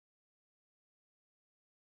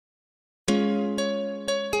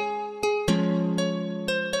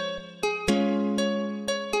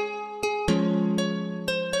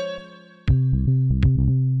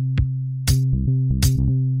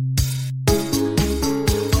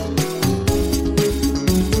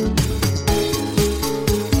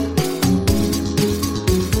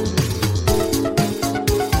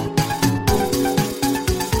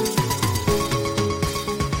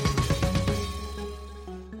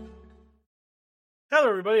Hello,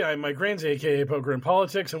 everybody. I'm Mike Rains, a.k.a. Poker and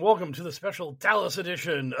Politics, and welcome to the special Dallas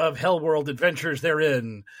edition of HellwQrld Adventures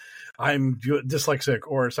Therein. I'm dyslexic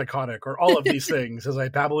or psychotic or all of these things as I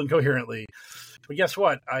babble incoherently. But guess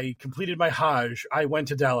what? I completed my Hajj. I went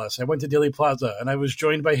to Dallas. I went to Dealey Plaza, and I was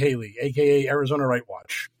joined by Haley, a.k.a. Arizona Right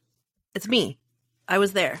Watch. It's me. I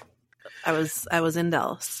was there. I was in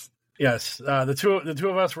Dallas. Yes, the two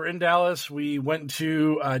of us were in Dallas. We went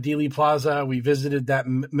to Dealey Plaza. We visited that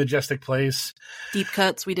majestic place. Deep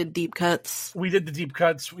cuts. We did deep cuts. We did the deep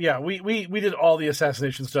cuts. Yeah, we did all the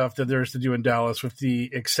assassination stuff that there's to do in Dallas, with the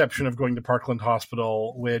exception of going to Parkland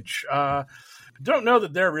Hospital, which don't know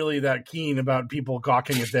that they're really that keen about people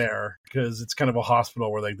gawking it there, because it's kind of a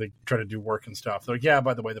hospital where they try to do work and stuff. They're like, yeah,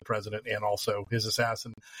 by the way, the president and also his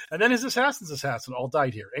assassin, and then his assassin's assassin all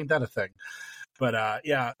died here. Ain't that a thing? But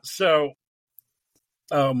yeah, so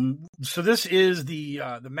this is the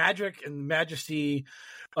magic and majesty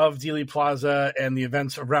of Dealey Plaza and the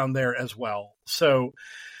events around there as well. So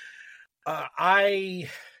I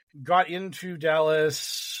got into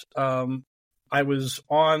Dallas. I was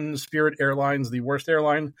on Spirit Airlines, the worst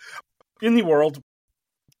airline in the world.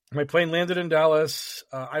 My plane landed in Dallas.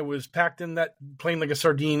 I was packed in that plane like a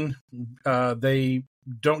sardine. They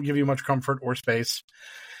don't give you much comfort or space.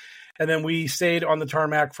 And then we stayed on the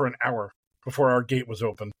tarmac for an hour before our gate was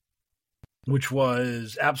open, which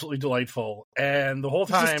was absolutely delightful. And the whole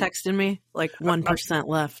time... Just texting me, like 1%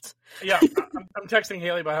 left. Yeah, I'm texting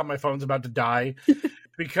Haley about how my phone's about to die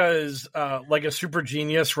because, like a super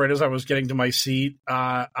genius, right as I was getting to my seat,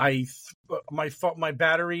 my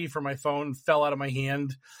battery for my phone fell out of my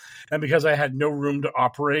hand. And because I had no room to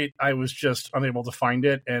operate, I was just unable to find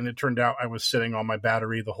it. And it turned out I was sitting on my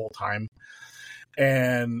battery the whole time.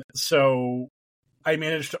 And so I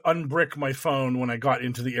managed to unbrick my phone when I got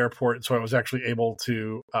into the airport, so I was actually able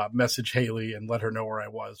to message Haley and let her know where I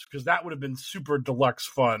was, because that would have been super deluxe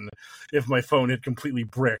fun if my phone had completely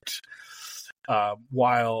bricked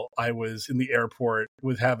while I was in the airport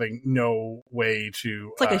with having no way to...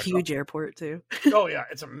 It's like a huge airport, too. Oh, yeah.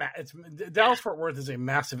 Dallas-Fort Worth is a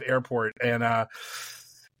massive airport, and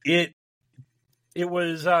It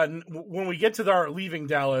was when we get to our leaving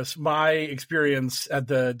Dallas, my experience at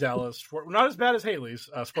the Dallas, not as bad as Haley's,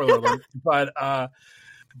 spoiler alert, but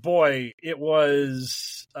boy, it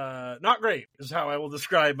was not great, is how I will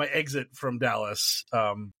describe my exit from Dallas.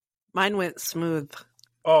 Mine went smooth.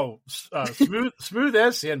 Oh, smooth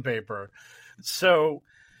as sandpaper. So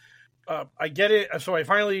I get it. So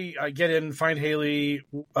I get in, find Haley.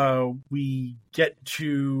 We get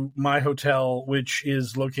to my hotel, which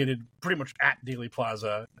is located pretty much at Dealey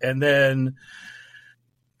Plaza. And then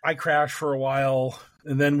I crash for a while,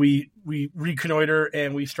 and then we reconnoiter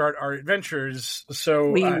and we start our adventures.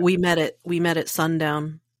 So we met at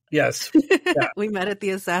sundown. Yes. Yeah. We met at the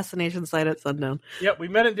assassination site at sundown. Yep. We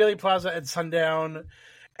met at Dealey Plaza at sundown.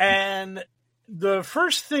 And the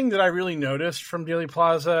first thing that I really noticed from Dealey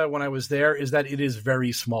Plaza when I was there is that it is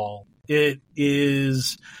very small. It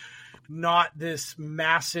is not this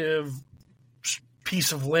massive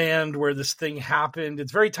piece of land where this thing happened.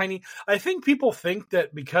 It's very tiny. I think people think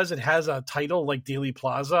that because it has a title like Dealey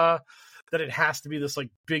Plaza, that it has to be this like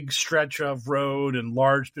big stretch of road and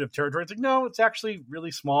large bit of territory. It's like, no, it's actually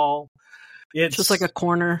really small. It's just like a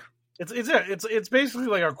corner. It's basically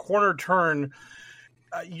like a corner turn.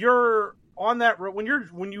 You're on that road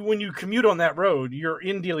when you commute on that road, you're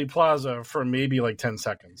in Dealey Plaza for maybe like 10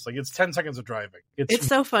 seconds. Like, it's 10 seconds of driving. It's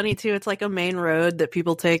so funny too. It's like a main road that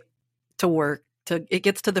people take to work. It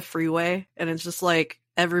gets to the freeway, and it's just like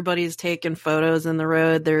everybody's taking photos in the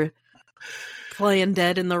road. They're playing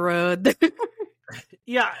dead in the road.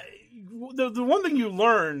 Yeah, the one thing you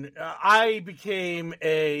learn, I became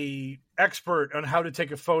a expert on how to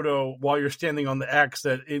take a photo while you're standing on the X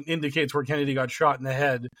that indicates where Kennedy got shot in the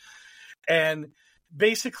head. And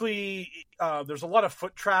basically, there's a lot of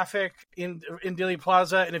foot traffic in Dealey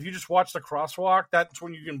Plaza, and if you just watch the crosswalk, that's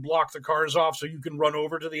when you can block the cars off, so you can run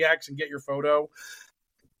over to the X and get your photo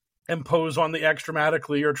and pose on the X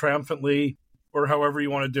dramatically or triumphantly, or however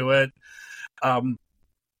you want to do it.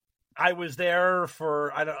 I was there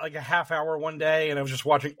for like a half hour one day, and I was just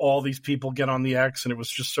watching all these people get on the X, and it was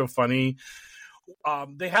just so funny.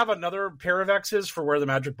 They have another pair of X's for where the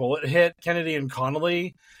magic bullet hit Kennedy and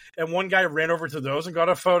Connolly. And one guy ran over to those and got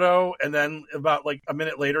a photo. And then about like a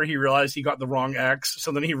minute later, he realized he got the wrong X.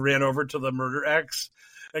 So then he ran over to the murder X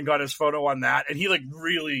and got his photo on that. And he like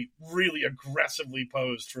really, really aggressively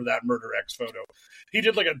posed for that murder X photo. He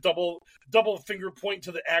did like a double finger point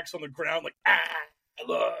to the X on the ground. Like,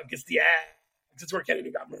 look, it's the X. It's where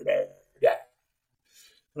Kennedy got murdered. Yeah.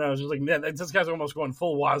 And I was just like, man, this guy's almost going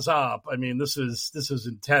full waz up. I mean, this is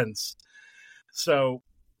intense. So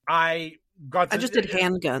I got. I just did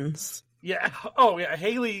handguns. Yeah. Oh, yeah.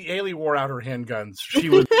 Haley wore out her handguns.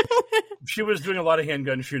 She was doing a lot of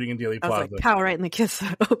handgun shooting in Dealey Plaza. I was like, pow, right in the kiss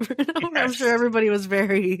over and over. Yes. I'm sure everybody was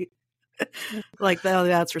very like, oh,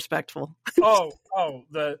 that's respectful.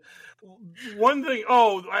 The one thing.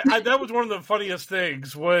 That was one of the funniest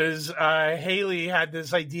things was Haley had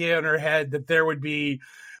this idea in her head that there would be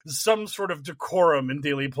some sort of decorum in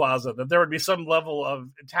Dealey Plaza, that there would be some level of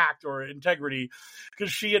tact or integrity,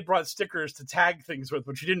 because she had brought stickers to tag things with,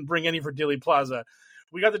 but she didn't bring any for Dealey Plaza.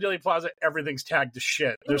 We got the Dealey Plaza, everything's tagged to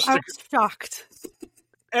shit. There's I was shocked.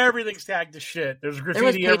 Everything's tagged to shit. There's graffiti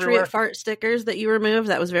everywhere. There was Patriot everywhere. Fart stickers that you removed.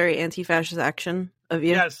 That was very anti-fascist action of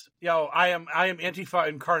you. Yes, I am Antifa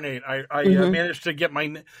incarnate. I managed to get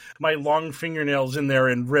my long fingernails in there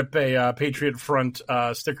and rip a Patriot Front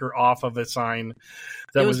sticker off of a sign.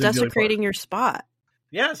 That was desecrating your spot.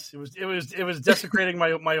 Yes, it was desecrating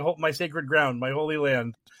my sacred ground, my holy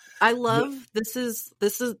land. I love this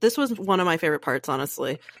was one of my favorite parts,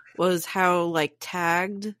 honestly, was how like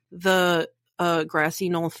tagged the grassy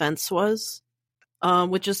knoll fence was,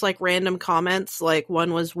 with just like random comments. Like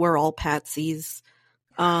one was, "We're all patsies."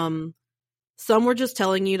 Some were just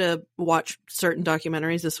telling you to watch certain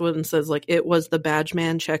documentaries. This one says like, "It was the Badge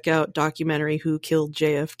Man. Check out documentary Who Killed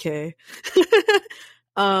JFK."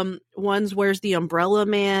 One's, "Where's the Umbrella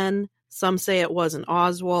Man?" Some say it wasn't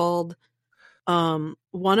Oswald.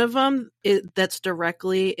 One of them that's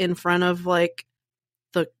directly in front of like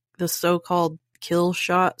the so-called kill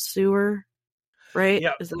shot sewer, right?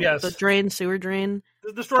 Yeah, is that yes. The sewer drain?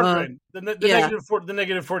 The storm drain. The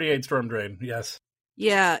negative 48 storm drain. Yes.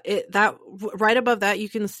 Yeah, that right above that you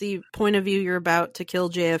can see point of view, you're about to kill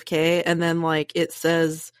JFK, and then like it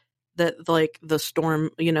says that like the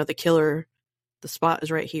storm, the killer, the spot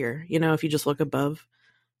is right here. If you just look above.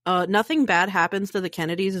 Nothing bad happens to the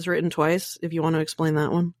Kennedys is written twice, if you want to explain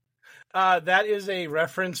that one. That is a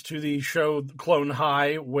reference to the show Clone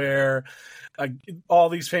High, where all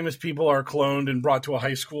these famous people are cloned and brought to a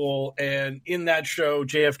high school. And in that show,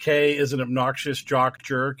 JFK is an obnoxious jock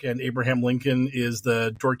jerk, and Abraham Lincoln is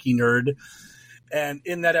the dorky nerd. And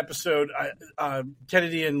in that episode,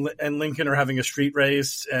 Kennedy and Lincoln are having a street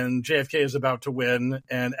race, and JFK is about to win.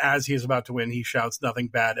 And as he is about to win, he shouts, "Nothing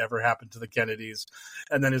bad ever happened to the Kennedys."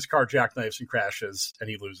 And then his car jackknifes and crashes, and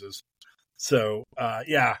he loses. So,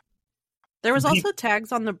 yeah. There was also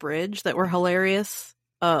tags on the bridge that were hilarious,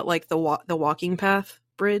 like the walking path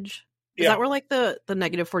bridge. Is that where like the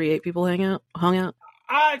negative 48 people hung out?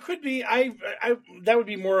 It could be. I that would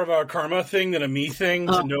be more of a karma thing than a me thing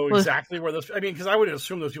to know exactly where those. I mean, because I would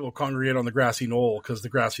assume those people congregate on the grassy knoll, because the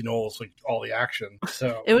grassy knoll is like all the action.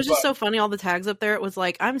 So it was just so funny. All the tags up there. It was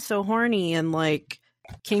like, "I'm so horny" and like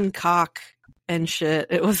King Cock and shit.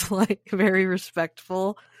 It was like very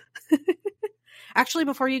respectful. Actually,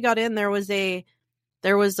 before you got in, there was a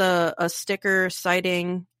sticker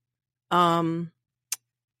citing,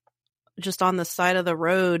 just on the side of the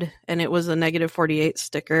road, and it was a negative 48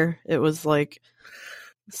 sticker. It was like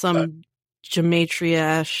some gematria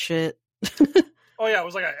ass shit. Oh yeah, it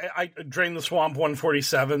was like I drained the swamp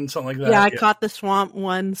 147, something like that. Yeah, I caught the swamp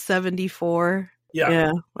 174.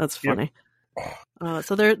 Yeah, that's funny. Yeah.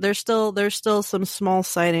 So there's still some small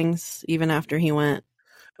sightings even after he went.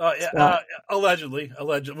 Allegedly.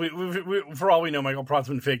 We, for all we know, Michael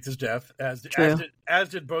Protzman faked his death, as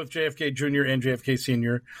did both JFK Jr. and JFK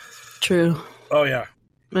Sr. True. Oh yeah,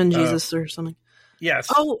 and Jesus or something. Yes.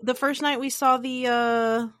 Oh, the first night we saw we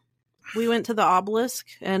went to the obelisk,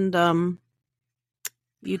 and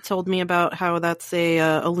you told me about how that's a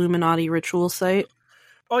Illuminati ritual site.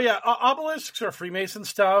 Oh yeah, obelisks are Freemason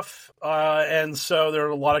stuff, and so there are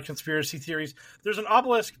a lot of conspiracy theories. There's an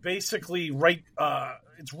obelisk basically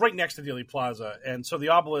it's right next to Dealey Plaza, and so the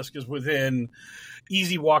obelisk is within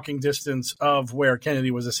easy walking distance of where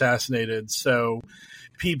Kennedy was assassinated. So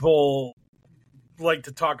people like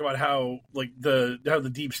to talk about how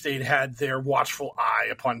the deep state had their watchful eye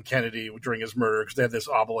upon Kennedy during his murder, because they had this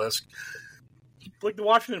obelisk, like the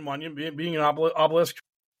Washington Monument being an obelisk.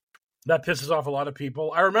 That pisses off a lot of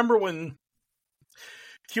people. I remember when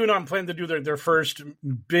QAnon planned to do their first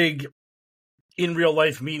big in real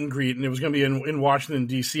life meet and greet, and it was going to be in Washington,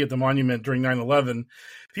 D.C. at the monument during 9/11.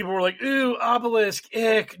 People were like, "Ooh, obelisk,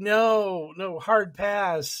 ick, no, hard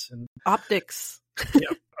pass." And optics. Yeah.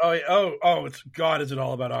 Oh, it's God, is it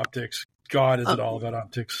all about optics? God, is it all about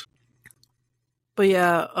optics? But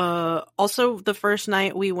yeah, also the first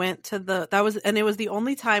night we went to it was the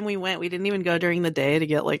only time we went. We didn't even go during the day to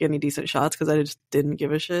get like any decent shots, because I just didn't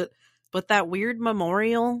give a shit. But that weird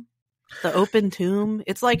memorial, the open tomb,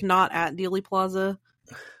 it's like not at Dealey Plaza.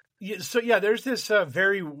 Yeah, so yeah, there's this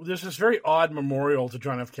very odd memorial to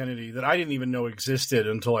John F. Kennedy that I didn't even know existed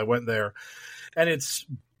until I went there, and it's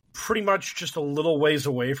pretty much just a little ways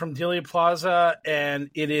away from Dealey Plaza,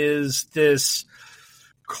 and it is this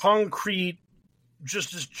concrete,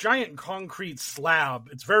 just this giant concrete slab.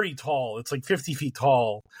 It's very tall. It's like 50 feet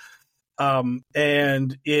tall.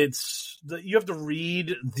 And you have to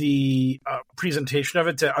read the presentation of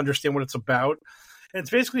it to understand what it's about. And it's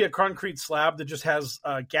basically a concrete slab that just has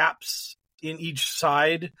gaps in each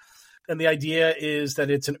side. And the idea is that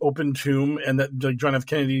it's an open tomb, and that John F.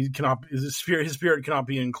 Kennedy his spirit cannot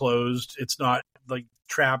be enclosed. It's not like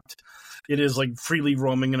trapped. It is like freely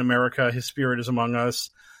roaming in America. His spirit is among us.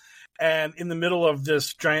 And in the middle of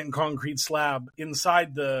this giant concrete slab,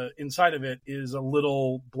 inside of it is a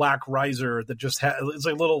little black riser that just it's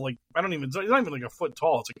like little, like, it's not even like a foot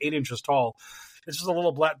tall. It's like 8 inches tall. It's just a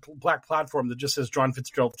little black platform that just says John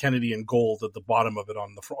Fitzgerald Kennedy in gold at the bottom of it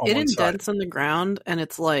on one side. It indents in the ground, and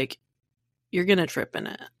it's like you're gonna trip in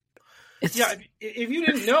it. Yeah, if you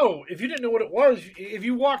didn't know what it was, if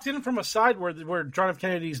you walked in from a side where John F.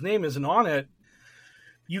 Kennedy's name isn't on it,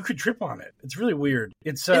 you could trip on it. It's really weird.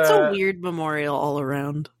 It's a weird memorial all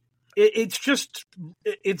around.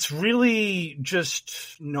 It's really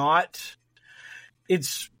just not.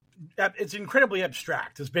 It's incredibly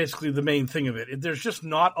abstract. Is basically the main thing of it. There's just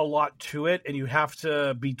not a lot to it, and you have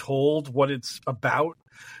to be told what it's about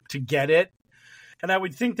to get it. And I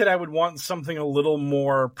would think that I would want something a little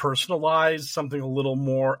more personalized, something a little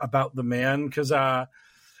more about the man, because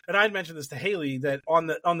and I'd mentioned this to Haley, that on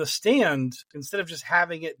the stand, instead of just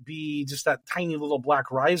having it be just that tiny little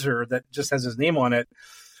black riser that just has his name on it,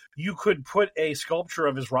 you could put a sculpture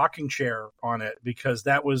of his rocking chair on it, because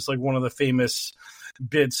that was like one of the famous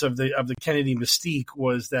bits of the Kennedy mystique,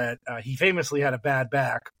 was that he famously had a bad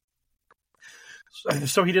back.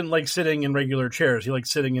 So he didn't like sitting in regular chairs. He liked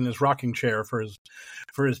sitting in his rocking chair for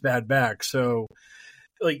his bad back. So,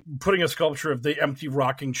 like, putting a sculpture of the empty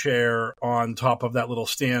rocking chair on top of that little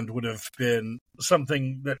stand would have been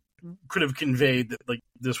something that could have conveyed that, like,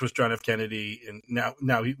 this was John F. Kennedy, and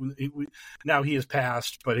now he is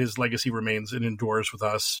passed, but his legacy remains and endures with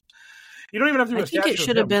us. You don't even have to do a statue. I think it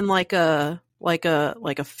should have been like a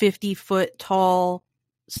 50-foot tall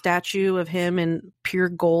statue of him in pure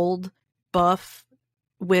gold buff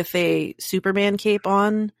with a Superman cape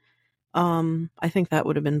on. I think that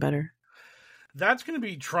would have been better. That's going to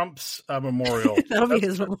be Trump's memorial. That'll be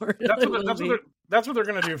his memorial. That's what they're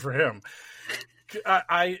going to do for him.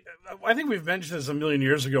 I think we've mentioned this a million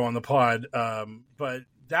years ago on the pod, but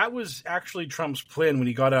that was actually Trump's plan when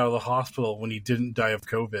he got out of the hospital, when he didn't die of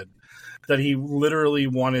COVID, that he literally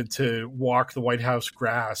wanted to walk the White House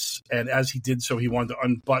grass, and as he did so, he wanted to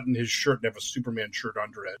unbutton his shirt and have a Superman shirt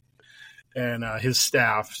under it. And his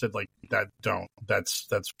staff said, like, don't,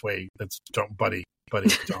 buddy,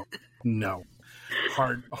 don't. No.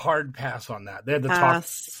 Hard pass on that. They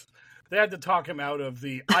had to talk him out of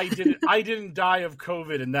the I didn't die of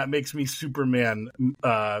COVID, and that makes me Superman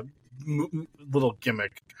little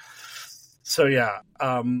gimmick. So yeah,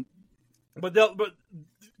 but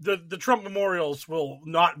the Trump memorials will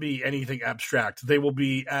not be anything abstract. They will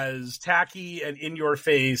be as tacky and in your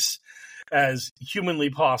face as humanly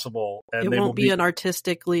possible. And it won't be an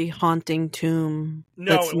artistically haunting tomb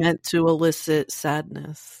that's meant to elicit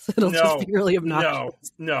sadness. It'll just be really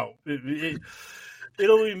obnoxious. No.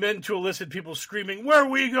 It'll be meant to elicit people screaming, "Where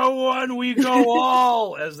we go one, we go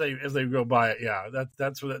all," as they go by it. Yeah,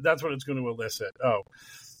 that's what it's going to elicit. Oh,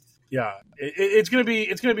 yeah, it's going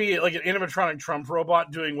to be like an animatronic Trump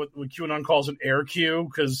robot doing what QAnon calls an air cue.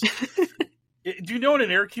 Because do you know what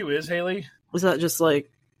an air cue is, Haley? Was that just like?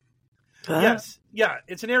 Yes. Yeah,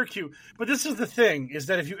 it's an air cue. But this is the thing, is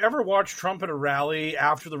that if you ever watch Trump at a rally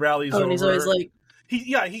after the rally's over, he's always like,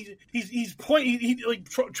 he's pointing.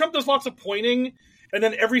 Trump does lots of pointing, and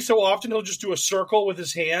then every so often he'll just do a circle with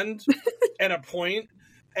his hand and a point.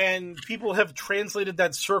 And people have translated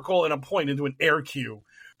that circle and a point into an air cue,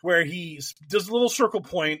 where he does a little circle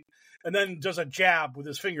point and then does a jab with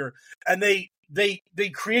his finger, and they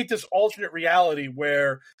create this alternate reality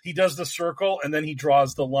where he does the circle and then he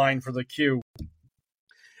draws the line for the cue.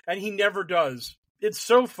 And he never does. It's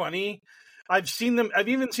so funny. I've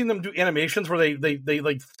even seen them do animations where they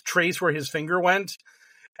like trace where his finger went.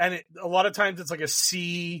 And a lot of times it's like a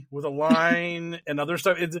C with a line and other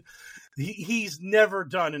stuff. He's never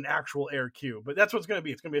done an actual air cue, but that's what it's going to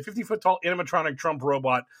be. It's going to be a 50-foot tall animatronic Trump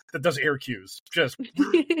robot that does air cues. Just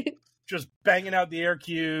banging out the air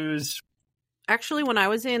cues. Actually, when I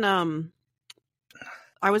was in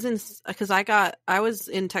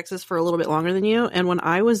Texas for a little bit longer than you, and when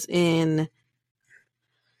I was in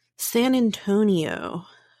San Antonio,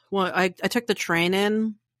 well, I took the train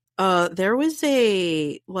in. There was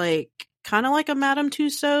a kind of like a Madame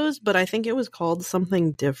Tussauds, but I think it was called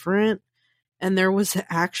something different. And there was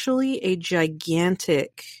actually a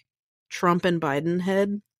gigantic Trump and Biden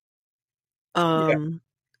head. I'm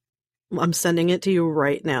sending it to you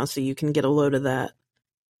right now so you can get a load of that.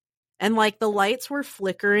 And like the lights were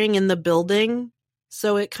flickering in the building,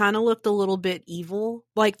 so it kind of looked a little bit evil.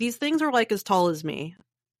 Like these things are like as tall as me.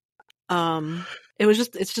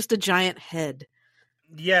 It's just a giant head.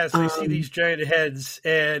 Yes, I see these giant heads,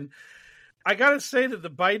 and I gotta say that the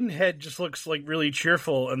Biden head just looks like really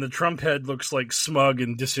cheerful, and the Trump head looks like smug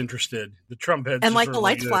and disinterested. The Trump head, and like the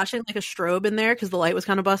lights flashing like a strobe in there because the light was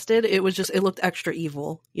kind of busted. It looked extra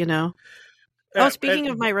evil, you know. Speaking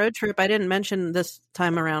of my road trip, I didn't mention this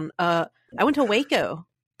time around. I went to Waco.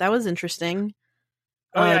 That was interesting.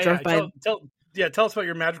 Tell us about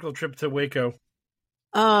your magical trip to Waco.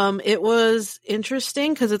 It was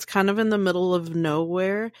interesting because it's kind of in the middle of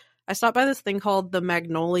nowhere. I stopped by this thing called the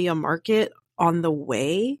Magnolia Market on the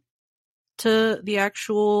way to the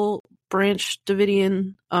actual Branch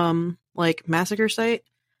Davidian massacre site.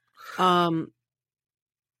 And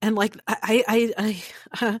like I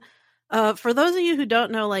for those of you who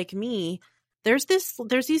don't know, like me, there's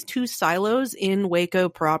these two silos in Waco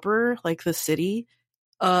proper, like the city,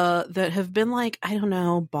 that have been like, I don't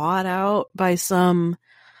know, bought out by some,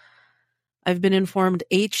 I've been informed,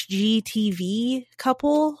 HGTV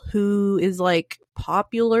couple who is like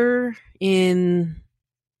popular in,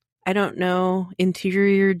 I don't know,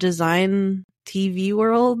 interior design TV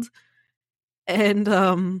world. And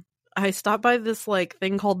I stopped by this like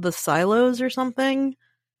thing called the Silos or something.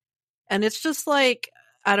 And it's just like,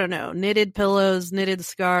 I don't know, knitted pillows, knitted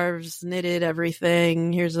scarves, knitted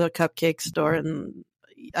everything. Here's a cupcake store, and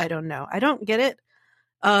I don't know. I don't get it.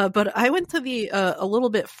 But I went to the a little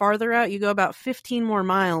bit farther out. You go about 15 more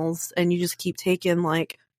miles, and you just keep taking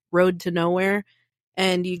like road to nowhere,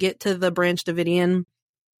 and you get to the Branch Davidian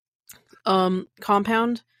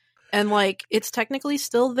compound, and like it's technically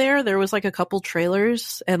still there. There was like a couple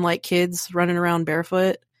trailers and like kids running around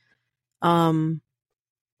barefoot.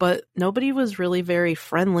 But nobody was really very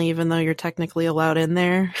friendly, even though you're technically allowed in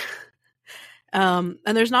there. And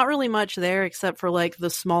there's not really much there except for like the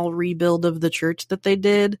small rebuild of the church that they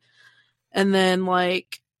did. And then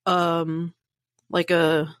like a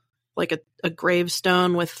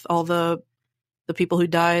gravestone with all the people who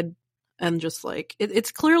died, and just like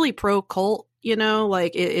it's clearly pro cult, you know,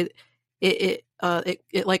 like it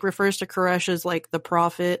like refers to Koresh as like the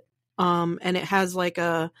prophet. And it has like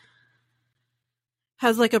a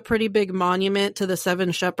pretty big monument to the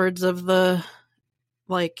seven shepherds of the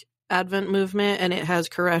like Advent movement, and it has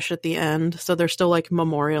Koresh at the end, so they're still like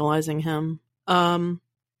memorializing him. And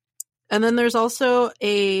then there's also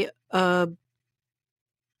a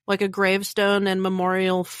gravestone and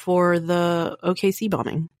memorial for the OKC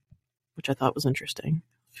bombing, which I thought was interesting.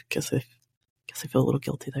 Guess I feel a little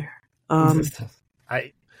guilty there.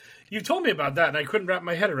 You told me about that, and I couldn't wrap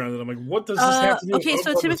my head around it. I'm like, what does this have to do with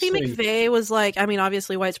so Timothy McVeigh was like, I mean,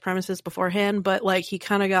 obviously white supremacist beforehand, but like he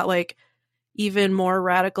kind of got like even more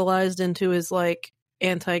radicalized into his like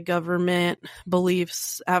anti-government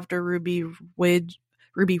beliefs after Ruby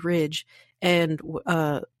Ridge and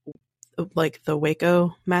like the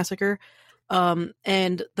Waco massacre. And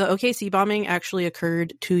the OKC bombing actually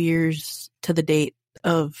occurred 2 years to the date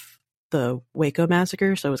of the Waco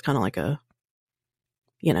massacre, so it was kind of like a,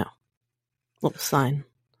 you know, little sign,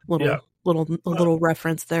 little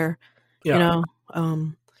reference there, you know.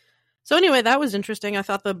 So anyway, that was interesting. I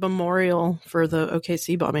thought the memorial for the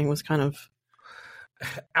OKC bombing was kind of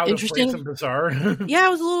interesting, of place and bizarre. Yeah, it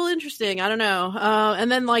was a little interesting. I don't know.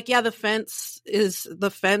 And then like, yeah, the fence is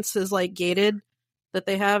like gated that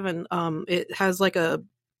they have, and it has like a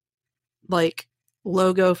like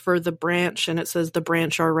logo for the branch, and it says the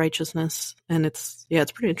branch our righteousness, and it's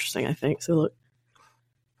pretty interesting, I think. So look.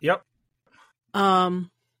 Yep. But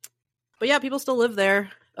yeah, people still live there.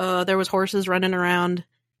 There was horses running around.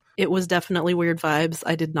 It was definitely weird vibes.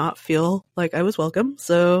 I did not feel like I was welcome,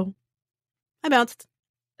 so I bounced.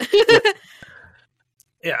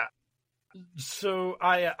 Yeah. So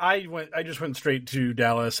I just went straight to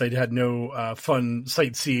Dallas. I had no fun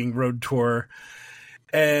sightseeing road tour,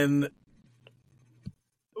 and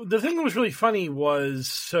the thing that was really funny was,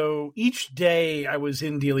 so each day I was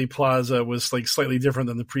in Dealey Plaza was like slightly different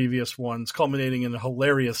than the previous ones, culminating in a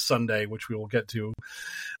hilarious Sunday, which we will get to.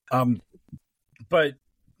 But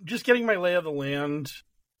just getting my lay of the land,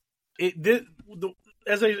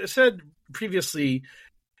 as I said previously,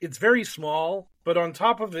 it's very small, but on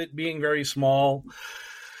top of it being very small,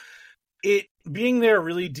 it being there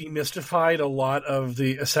really demystified a lot of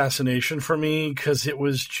the assassination for me, because it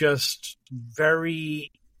was just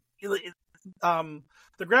very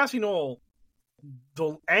the grassy knoll.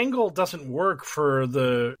 The angle doesn't work for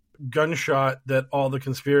the gunshot that all the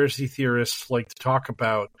conspiracy theorists like to talk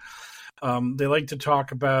about. They like to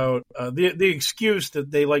talk about the excuse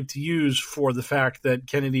that they like to use for the fact that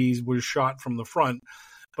Kennedy was shot from the front,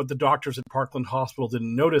 but the doctors at Parkland Hospital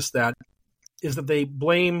didn't notice that, is that they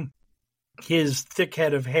blame his thick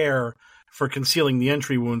head of hair for concealing the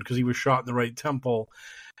entry wound because he was shot in the right temple,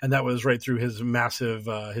 and that was right through his massive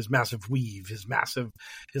weave, his massive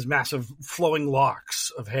flowing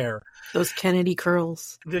locks of hair. Those Kennedy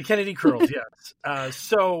curls. The Kennedy curls, yes.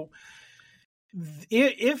 So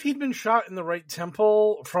if he'd been shot in the right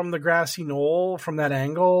temple from the grassy knoll, from that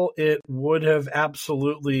angle, it would have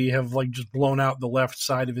absolutely have like just blown out the left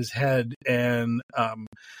side of his head, and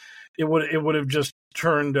it would have just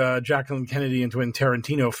turned Jacqueline Kennedy into a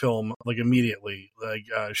Tarantino film like immediately. Like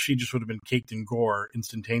she just would have been caked in gore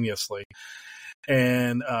instantaneously.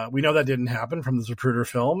 And we know that didn't happen from the Zapruder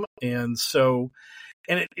film, and so.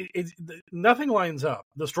 And nothing lines up.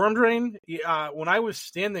 The storm drain, when I was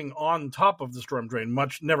standing on top of the storm drain,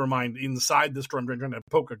 never mind inside the storm drain trying to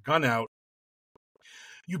poke a gun out,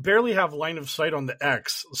 you barely have line of sight on the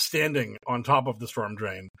X standing on top of the storm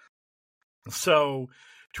drain. So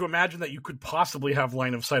to imagine that you could possibly have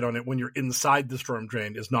line of sight on it when you're inside the storm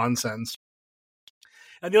drain is nonsense.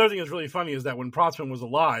 And the other thing that's really funny is that when Protzman was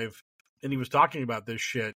alive and he was talking about this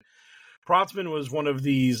shit, Protzman was one of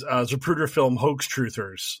these Zapruder film hoax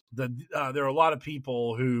truthers. That there are a lot of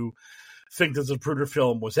people who think that the Zapruder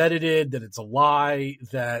film was edited, that it's a lie,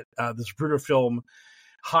 that the Zapruder film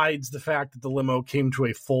hides the fact that the limo came to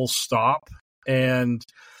a full stop. And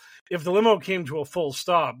if the limo came to a full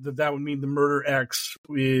stop, that would mean the murder X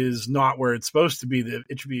is not where it's supposed to be. That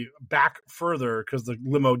it should be back further because the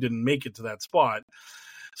limo didn't make it to that spot.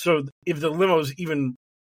 So if the limo's even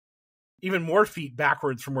more feet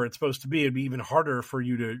backwards from where it's supposed to be, it'd be even harder for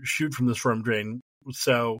you to shoot from the storm drain.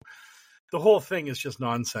 So the whole thing is just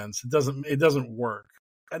nonsense. It doesn't work.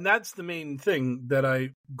 And that's the main thing that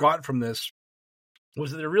I got from this,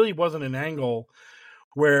 was that there really wasn't an angle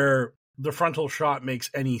where the frontal shot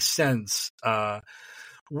makes any sense.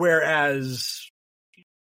 Whereas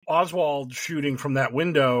Oswald shooting from that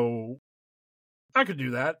window, I could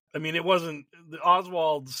do that. I mean, it wasn't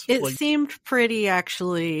Oswald's. It seemed pretty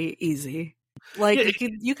actually easy. Like yeah,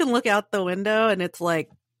 you can look out the window and it's like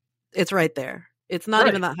it's right there. It's not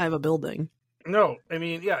even that high of a building. No, I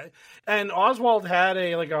mean, yeah. And Oswald had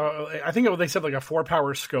I think they said like a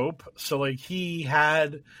 4-power scope. So like he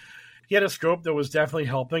had a scope that was definitely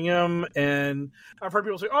helping him. And I've heard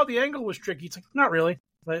people say, "Oh, the angle was tricky." It's like, not really.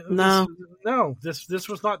 This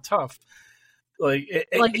was not tough. Like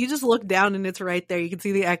you just look down and it's right there. You can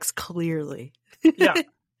see the X clearly. Yeah,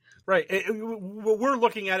 right. We're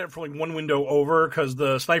looking at it from like one window over because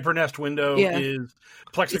the sniper nest window is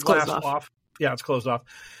plexiglass off. Yeah, it's closed off.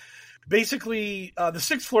 Basically, the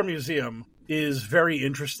 6th floor museum is very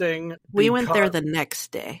interesting. We went there the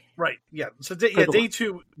next day. Right. Yeah. So day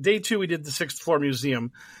two, we did the 6th floor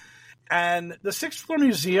museum. And the 6th floor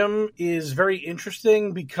museum is very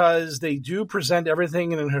interesting because they do present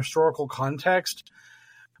everything in an historical context,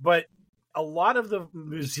 but a lot of the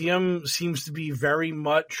museum seems to be very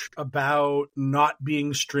much about not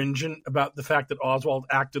being stringent about the fact that Oswald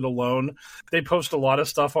acted alone. They post a lot of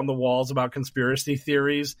stuff on the walls about conspiracy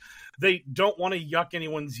theories. They don't want to yuck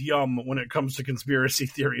anyone's yum when it comes to conspiracy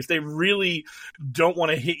theories. They really don't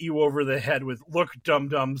want to hit you over the head with, "Look,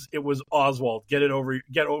 dum-dums, it was Oswald. Get over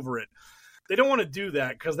it." They don't want to do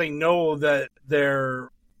that because they know that their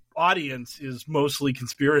audience is mostly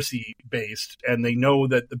conspiracy based, and they know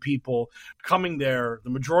that the people coming there, the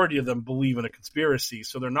majority of them believe in a conspiracy,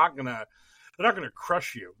 so they're not gonna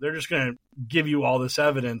crush you. They're just gonna give you all this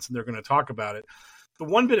evidence and they're gonna talk about it. The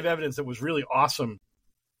one bit of evidence that was really awesome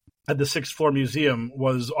at the 6th floor museum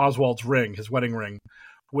was Oswald's ring, his wedding ring,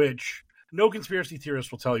 which no conspiracy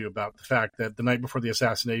theorist will tell you about. The fact that the night before the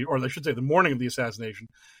assassination, or I should say the morning of the assassination,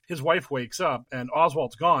 his wife wakes up and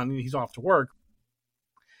Oswald's gone and he's off to work.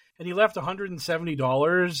 And he left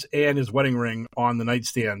 $170 and his wedding ring on the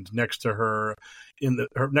nightstand next to her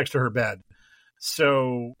next to her bed.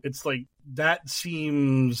 So it's like, that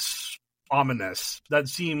seems ominous. That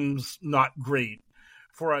seems not great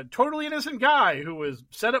for a totally innocent guy who was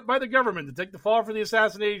set up by the government to take the fall for the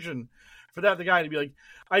assassination. For the guy to be like,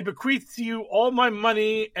 "I bequeath to you all my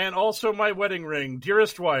money and also my wedding ring,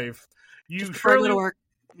 dearest wife. You just surely to work.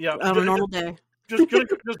 Yeah, on a normal day.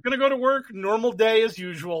 just gonna go to work, normal day as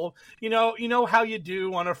usual. You know how you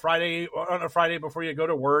do on a Friday before you go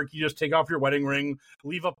to work. You just take off your wedding ring,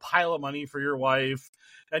 leave a pile of money for your wife,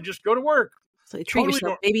 and just go to work. So you treat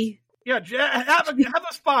yourself, baby. Yeah, have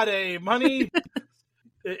a spa day, money.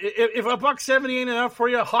 If $1.70 ain't enough for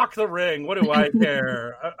you, hawk the ring. What do I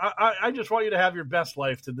care? I just want you to have your best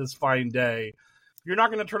life to this fine day. You're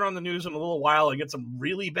not going to turn on the news in a little while and get some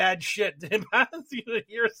really bad shit. You're going to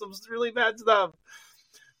hear some really bad stuff.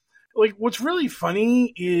 Like, what's really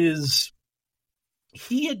funny is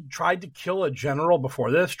he had tried to kill a general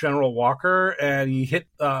before this, General Walker, and he hit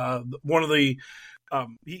one of the.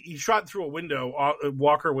 He shot through a window.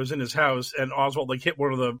 Walker was in his house, and Oswald hit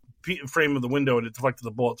one of the frame of the window, and it deflected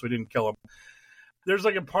the bullet, so he didn't kill him. There's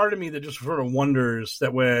a part of me that just sort of wonders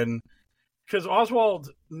that because Oswald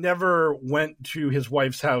never went to his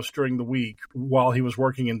wife's house during the week while he was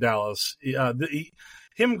working in Dallas.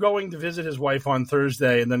 Him going to visit his wife on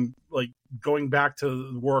Thursday and then going back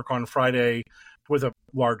to work on Friday with a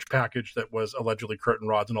large package that was allegedly curtain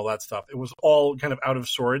rods and all that stuff. It was all kind of out of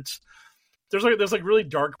sorts. There's really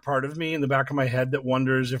dark part of me in the back of my head that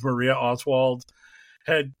wonders if Maria Oswald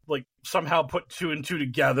had somehow put two and two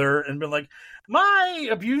together and been like, my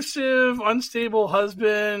abusive, unstable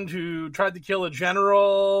husband who tried to kill a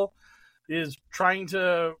general is trying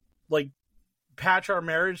to patch our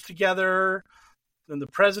marriage together, and the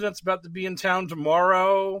president's about to be in town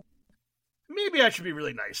tomorrow. Maybe I should be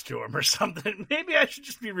really nice to him or something. Maybe I should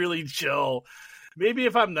just be really chill. Maybe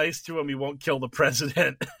if I'm nice to him, he won't kill the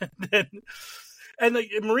president. And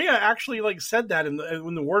Maria actually said that in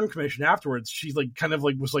the Warren Commission afterwards. She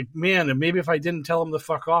was like, man, and maybe if I didn't tell him to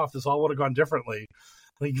fuck off, this all would have gone differently.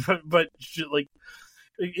 But she,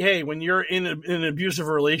 hey, when you're in an abusive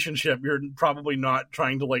relationship, you're probably not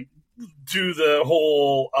trying to do the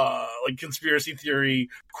whole conspiracy theory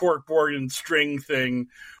corkboard and string thing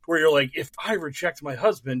where you're like, if I reject my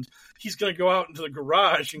husband, he's going to go out into the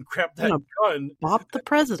garage and grab that gun, bop the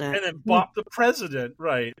president, and then bop the president.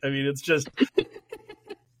 Right? I mean, it's just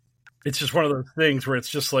one of those things where it's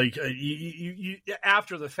just you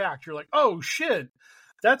after the fact, you're like, oh shit,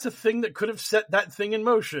 that's a thing that could have set that thing in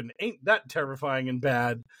motion. Ain't that terrifying and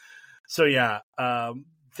bad? So yeah,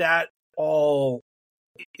 that all.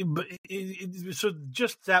 So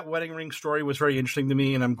just that wedding ring story was very interesting to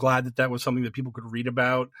me, and I'm glad that was something that people could read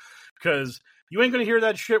about, because you ain't going to hear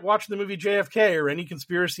that shit watching the movie JFK or any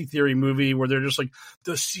conspiracy theory movie where they're just like,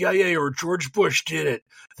 the CIA or George Bush did it,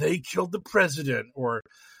 they killed the president, or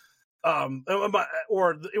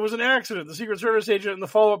it was an accident, the Secret Service agent in the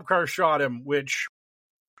follow-up car shot him, which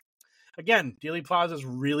again, Dealey Plaza is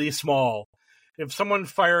really small. If someone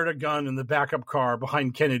fired a gun in the backup car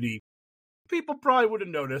behind Kennedy, people probably would have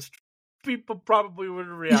noticed. People probably would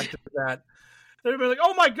have reacted to that. They'd be like,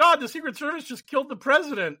 oh my God, the Secret Service just killed the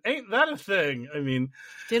president. Ain't that a thing? I mean,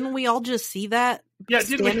 didn't we all just see that? Yeah,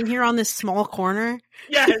 standing here on this small corner?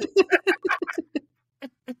 Yes.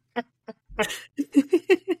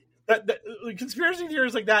 that conspiracy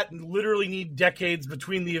theories like that literally need decades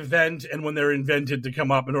between the event and when they're invented to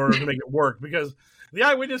come up in order to make it work, because the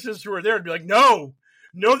eyewitnesses who are there would be like, no,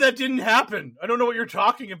 that didn't happen. I don't know what you're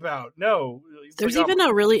talking about. No. There's even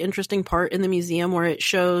a really interesting part in the museum where it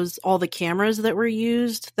shows all the cameras that were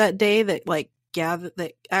used that day that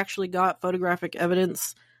that actually got photographic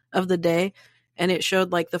evidence of the day. And it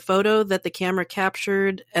showed the photo that the camera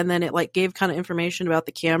captured, and then it gave kind of information about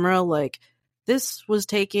the camera. This was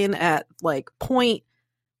taken at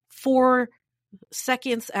 0.4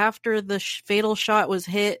 seconds after the fatal shot was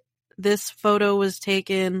hit. This photo was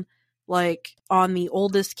taken on the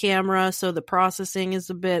oldest camera, so the processing is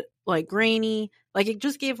a bit grainy. It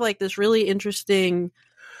just gave this really interesting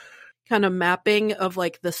kind of mapping of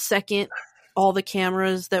the second all the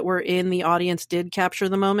cameras that were in the audience did capture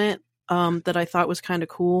the moment, that I thought was kind of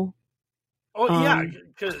cool. Oh yeah,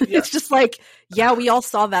 it's just yeah, we all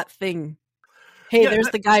saw that thing. Hey, there's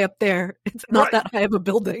the guy up there. It's not that high of a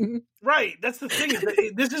building. Right. That's the thing.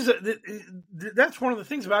 That's one of the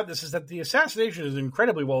things about this, is that the assassination is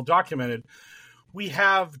incredibly well documented. We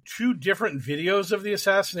have two different videos of the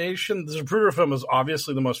assassination. The Zapruder film is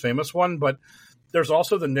obviously the most famous one, but there's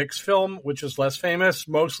also the Nix film, which is less famous,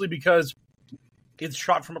 mostly because it's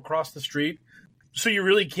shot from across the street. So you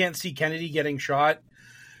really can't see Kennedy getting shot.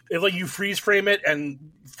 If you freeze frame it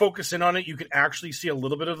and focus in on it, you can actually see a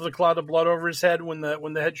little bit of the cloud of blood over his head when the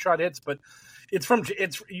headshot hits. But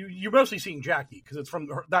you're mostly seeing Jackie because it's from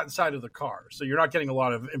that side of the car, so you're not getting a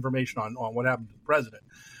lot of information on what happened to the president.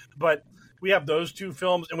 But we have those two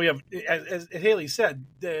films, and we have, as Haley said,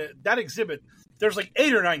 that exhibit there's like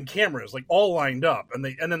 8 or 9 cameras, like all lined up, and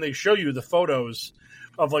then they show you the photos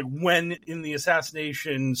of like when in the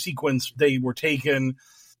assassination sequence they were taken.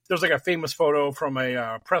 There's like a famous photo from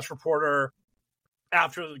a press reporter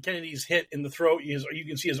after Kennedy's hit in the throat. You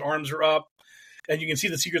can see his arms are up, and you can see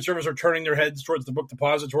the Secret Service are turning their heads towards the book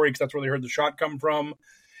depository because that's where they heard the shot come from.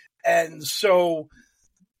 And so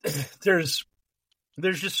there's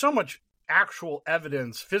just so much actual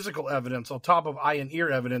evidence, physical evidence, on top of eye and ear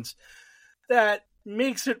evidence that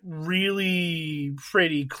makes it really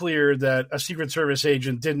pretty clear that a Secret Service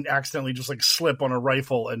agent didn't accidentally just like slip on a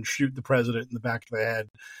rifle and shoot the president in the back of the head.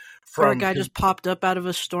 Or a guy just popped up out of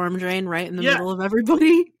a storm drain right in the middle of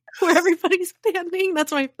everybody, where everybody's standing.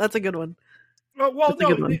 That's a good one.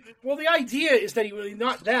 The idea is that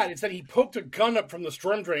it's that he poked a gun up from the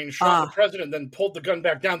storm drain, shot the president, then pulled the gun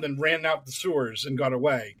back down, then ran out the sewers and got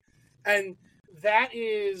away. And that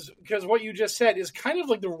is because what you just said is kind of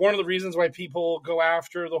like one of the reasons why people go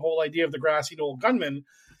after the whole idea of the grassy knoll gunman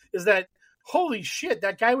is that, holy shit,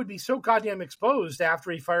 that guy would be so goddamn exposed after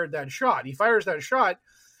he fired that shot. He fires that shot,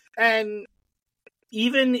 and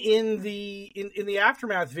even in the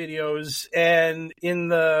aftermath videos, and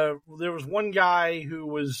there was one guy who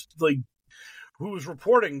was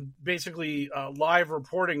reporting, basically live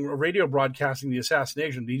reporting, radio broadcasting the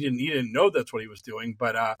assassination. He didn't know that's what he was doing,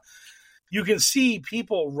 but you can see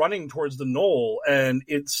people running towards the knoll, and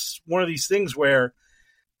it's one of these things where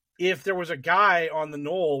if there was a guy on the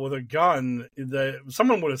knoll with a gun,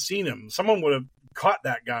 someone would have seen him. Someone would have caught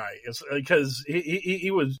that guy because he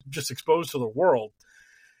was just exposed to the world.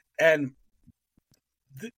 And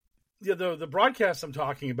the broadcast I'm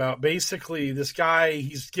talking about, basically this guy,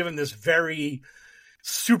 he's given this very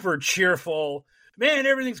super cheerful, man,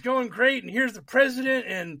 everything's going great, and here's the president,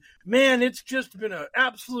 and man, it's just been an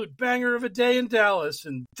absolute banger of a day in Dallas,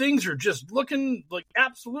 and things are just looking like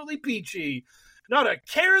absolutely peachy. Not a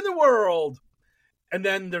care in the world. And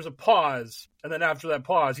then there's a pause, and then after that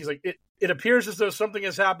pause, he's like, It appears as though something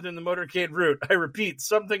has happened in the motorcade route. I repeat,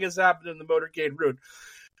 something has happened in the motorcade route.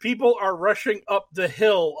 People are rushing up the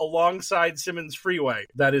hill alongside Simmons Freeway.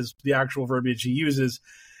 That is the actual verbiage he uses.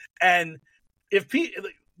 And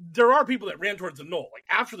there are people that ran towards the knoll. Like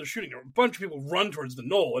after the shooting, there were a bunch of people run towards the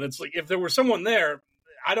knoll. And it's like, if there was someone there,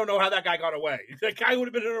 I don't know how that guy got away. That guy would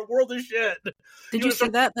have been in a world of shit. Did you see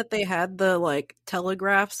that they had the like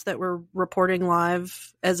telegraphs that were reporting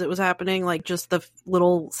live as it was happening? Like just the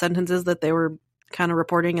little sentences that they were kind of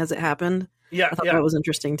reporting as it happened. Yeah. I thought that was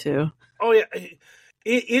interesting too. Oh yeah.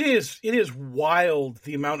 It is wild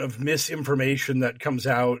the amount of misinformation that comes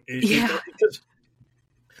out. Because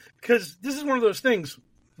this is one of those things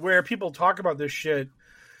where people talk about this shit,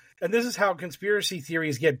 and this is how conspiracy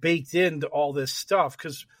theories get baked into all this stuff,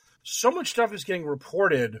 because so much stuff is getting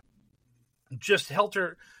reported just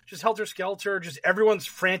helter-skelter, just everyone's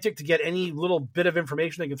frantic to get any little bit of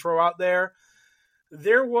information they can throw out there.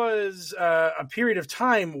 There was a period of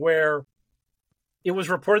time where it was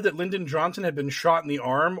reported that Lyndon Johnson had been shot in the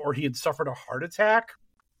arm or he had suffered a heart attack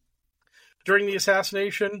during the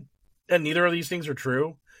assassination, and neither of these things are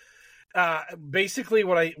true. Basically,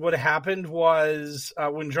 what happened was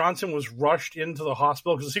when Johnson was rushed into the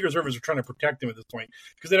hospital, because the Secret Service are trying to protect him at this point,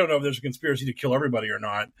 because they don't know if there's a conspiracy to kill everybody or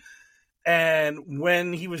not. And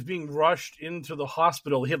when he was being rushed into the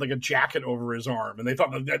hospital, he had like a jacket over his arm, and they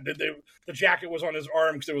thought that the jacket was on his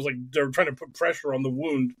arm because it was like they were trying to put pressure on the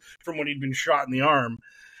wound from when he'd been shot in the arm.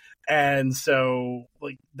 And so,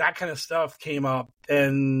 like, that kind of stuff came up,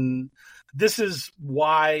 and this is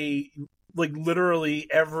why, like, literally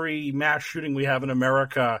every mass shooting we have in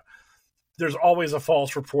America, there's always a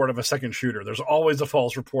false report of a second shooter. There's always a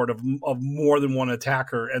false report of more than one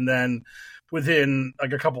attacker, and then within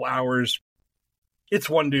like a couple hours, it's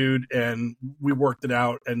one dude, and we worked it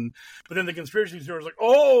out. But then the conspiracy theories like,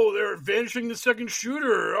 oh, they're vanishing the second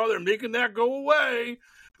shooter. Oh, they're making that go away.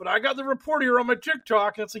 But I got the report here on my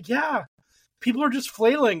TikTok, and it's like, yeah, people are just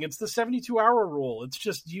flailing. It's the 72-hour rule. It's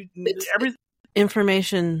just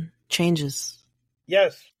information changes.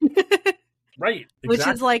 Yes. Right. Exactly. Which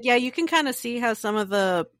is like, yeah, you can kind of see how some of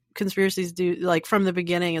the conspiracies do, like from the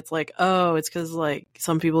beginning, it's like, oh, it's because like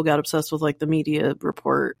some people got obsessed with like the media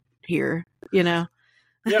report here, you know?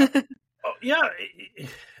 Yeah. Oh, yeah.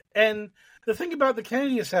 And the thing about the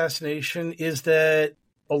Kennedy assassination is that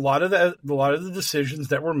a lot of the decisions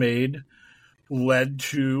that were made led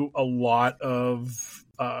to a lot of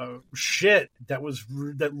shit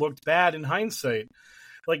that looked bad in hindsight.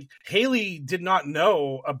 Like, Haley did not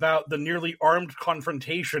know about the nearly armed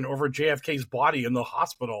confrontation over JFK's body in the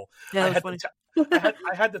hospital. Yeah, that was funny.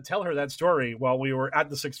 I had to tell her that story while we were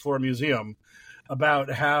at the 6th floor museum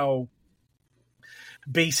about how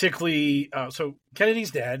basically, so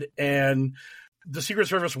Kennedy's dead, and the Secret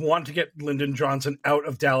Service want to get Lyndon Johnson out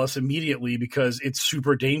of Dallas immediately because it's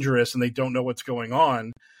super dangerous and they don't know what's going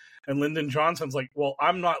on. And Lyndon Johnson's like, well,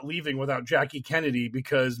 I'm not leaving without Jackie Kennedy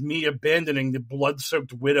because me abandoning the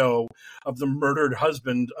blood-soaked widow of the murdered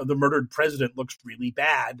husband of the murdered president looks really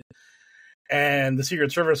bad. And the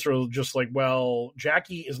Secret Service are just like, well,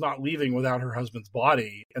 Jackie is not leaving without her husband's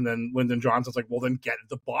body. And then Lyndon Johnson's like, well, then get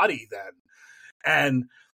the body then. And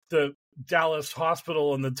the Dallas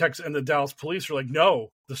hospital and the Dallas police are like, no,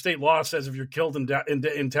 the state law says if you're killed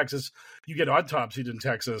in Texas, you get autopsied in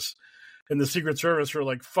Texas. And the Secret Service are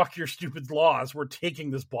like, fuck your stupid laws. We're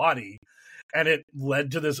taking this body. And it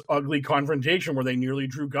led to this ugly confrontation where they nearly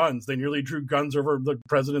drew guns. They nearly drew guns over the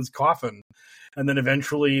president's coffin. And then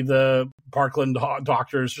eventually the Parkland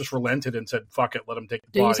doctors just relented and said, fuck it, let them take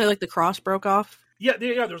the body. Did you say like the cross broke off? Yeah.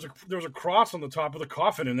 There was a cross on the top of the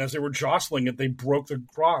coffin. And as they were jostling it, they broke the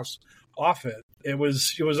cross off it. It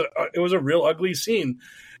was a real ugly scene.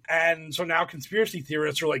 And so now conspiracy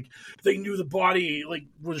theorists are like, they knew the body like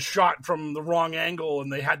was shot from the wrong angle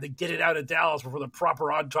and they had to get it out of Dallas before the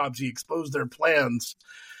proper autopsy exposed their plans.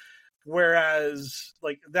 Whereas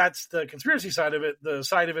like that's the conspiracy side of it. The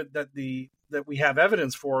side of it that we have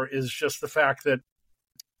evidence for is just the fact that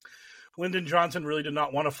Lyndon Johnson really did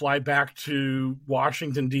not want to fly back to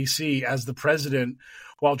Washington, D.C. as the president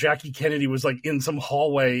while Jackie Kennedy was like in some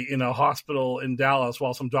hallway in a hospital in Dallas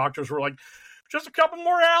while some doctors were like, just a couple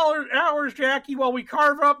more hours, Jackie, while we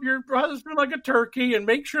carve up your husband like a turkey and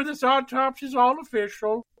make sure this autopsy is all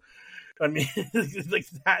official. I mean, like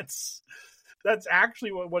that's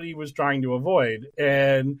actually what he was trying to avoid.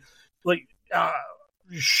 And like,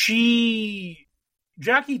 Jackie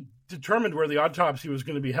determined where the autopsy was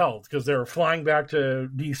going to be held because they were flying back to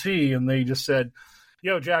DC and they just said,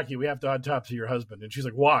 yo, Jackie, we have to autopsy your husband. And she's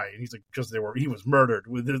like, why? And he's like, because he was murdered.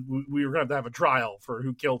 We were going to have a trial for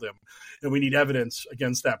who killed him. And we need evidence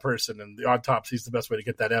against that person. And the autopsy is the best way to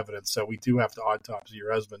get that evidence. So we do have to autopsy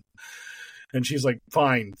your husband. And she's like,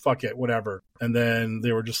 fine, fuck it, whatever. And then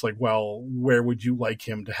they were just like, well, where would you like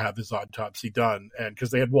him to have his autopsy done? And because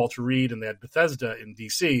they had Walter Reed and they had Bethesda in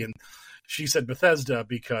DC. And she said Bethesda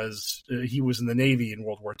because he was in the Navy in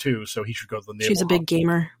World War II. So he should go to the Naval. She's a big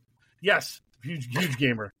gamer. Yes. Huge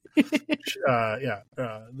gamer. The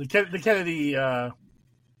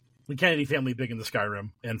Kennedy family big into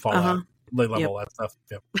Skyrim and Fallout, late level, that stuff.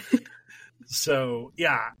 Yep. So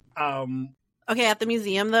yeah. Okay, at the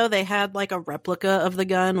museum though, they had like a replica of the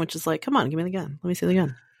gun, which is like, come on, give me the gun. Let me see the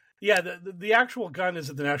gun. Yeah, the actual gun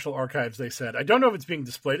is at the National Archives. They said. I don't know if it's being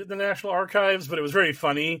displayed at the National Archives, but it was very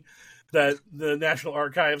funny that the National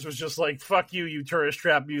Archives was just like, "Fuck you, you tourist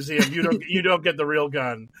trap museum. You don't get the real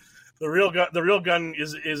gun." The real gun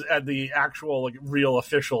is at the actual like real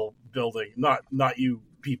official building, not you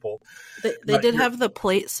people. They did have the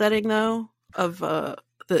plate setting though of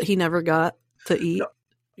that he never got to eat. No,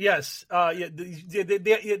 yes,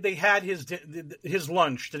 they had his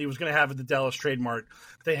lunch that he was going to have at the Dallas Trade Mart.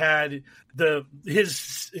 They had the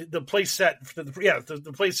place set for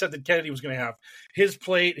the place set that Kennedy was going to have. His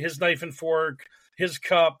plate, his knife and fork, his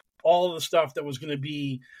cup, all of the stuff that was going to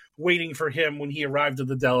be waiting for him when he arrived at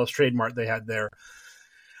the Dallas Trade Mart they had there.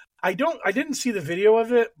 I didn't see the video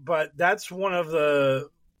of it, but that's one of the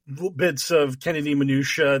bits of Kennedy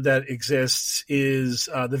minutia that exists is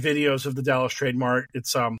the videos of the Dallas Trade Mart.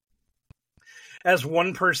 It's as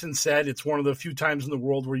one person said, it's one of the few times in the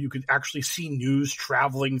world where you could actually see news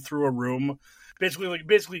traveling through a room.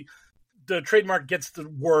 Basically the Trade Mart gets the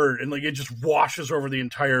word and like it just washes over the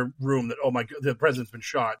entire room that, oh my God, the president's been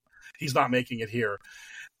shot. He's not making it here.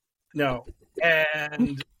 No.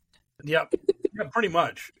 And yeah, pretty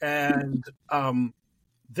much. And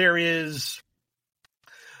there's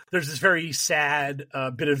this very sad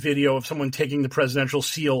bit of video of someone taking the presidential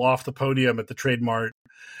seal off the podium at the Trade Mart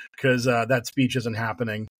because that speech isn't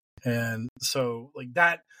happening. And so like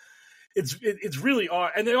that, it's really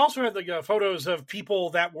odd. And they also had like photos of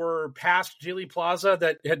people that were past Dealey Plaza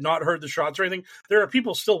that had not heard the shots or anything. There are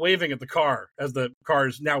people still waving at the car as the car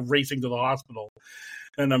is now racing to the hospital.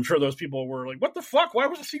 And I'm sure those people were like, what the fuck? Why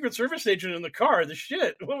was a Secret Service agent in the car? The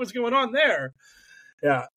shit. What was going on there?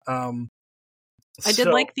 Yeah. I did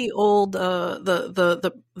like the old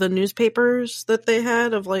the newspapers that they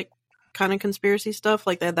had of like kind of conspiracy stuff.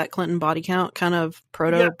 Like they had that Clinton body count, kind of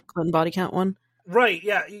Clinton body count one. Right.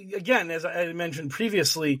 Yeah. Again, as I mentioned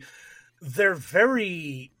previously, they're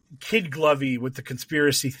very kid glovey with the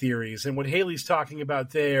conspiracy theories. And what Haley's talking about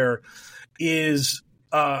there is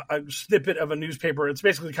a snippet of a newspaper. It's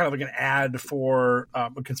basically kind of like an ad for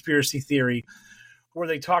a conspiracy theory where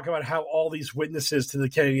they talk about how all these witnesses to the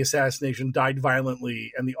Kennedy assassination died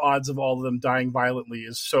violently, and the odds of all of them dying violently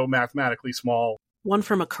is so mathematically small. One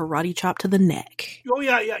from a karate chop to the neck. Oh,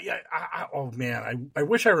 yeah. Oh, man, I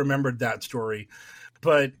wish I remembered that story.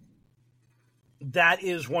 But that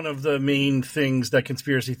is one of the main things that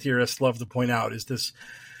conspiracy theorists love to point out, is this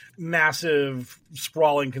massive,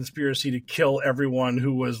 sprawling conspiracy to kill everyone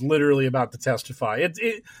who was literally about to testify.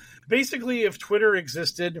 It basically, if Twitter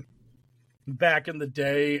existed back in the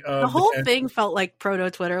day of the whole thing felt like proto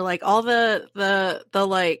Twitter, like all the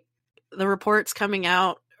reports coming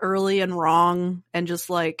out early and wrong, and just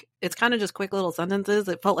like it's kind of just quick little sentences.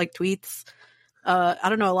 It felt like tweets. I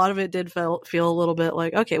don't know, a lot of it did feel a little bit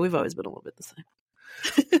like, okay, we've always been a little bit the same.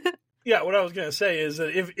 Yeah, what I was going to say is that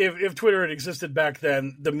if Twitter had existed back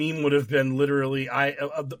then, the meme would have been literally,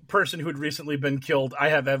 the person who had recently been killed, I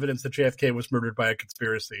have evidence that JFK was murdered by a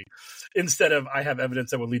conspiracy, instead of I have evidence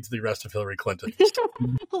that would lead to the arrest of Hillary Clinton.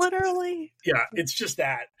 Literally. Yeah, it's just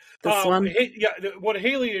that. This one. What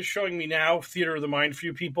Haley is showing me now, theater of the mind for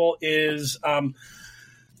you people, is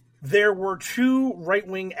there were 2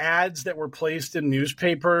 right-wing ads that were placed in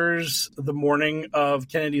newspapers the morning of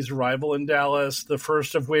Kennedy's arrival in Dallas. The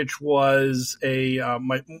first of which was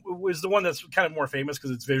was the one that's kind of more famous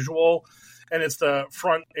because it's visual, and it's the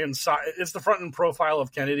front and profile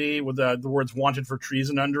of Kennedy with the words "wanted for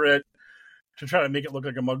treason" under it to try to make it look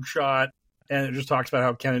like a mugshot, and it just talks about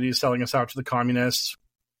how Kennedy is selling us out to the communists.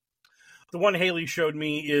 The one Haley showed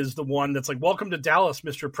me is the one that's like, "Welcome to Dallas,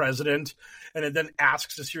 Mr. President," and it then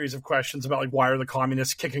asks a series of questions about like, why are the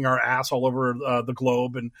communists kicking our ass all over the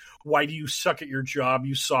globe, and why do you suck at your job,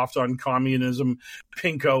 you soft on communism,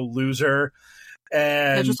 pinko loser?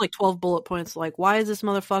 And just like 12 bullet points, like, why is this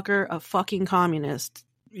motherfucker a fucking communist?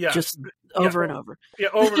 Yeah, just over and over. Yeah,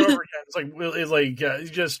 over and over again. It's like,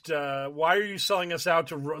 why are you selling us out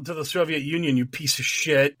to the Soviet Union, you piece of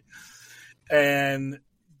shit? And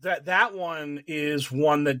that one is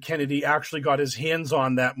one that Kennedy actually got his hands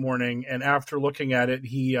on that morning, and after looking at it,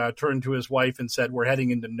 he turned to his wife and said, "We're heading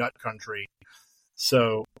into nut country."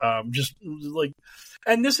 So, just like,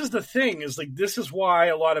 and this is the thing, is like, this is why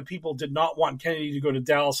a lot of people did not want Kennedy to go to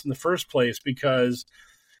Dallas in the first place, because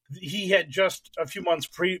he had just a few months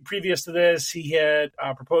previous to this, he had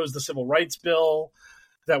proposed the Civil Rights Bill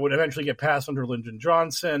that would eventually get passed under Lyndon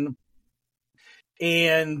Johnson,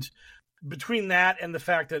 and between that and the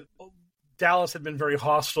fact that Dallas had been very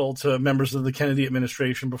hostile to members of the Kennedy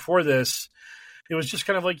administration before this, it was just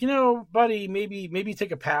kind of like, buddy, maybe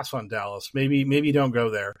take a pass on Dallas. Maybe don't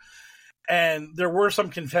go there. And there were some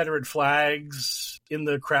Confederate flags in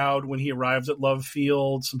the crowd when he arrives at Love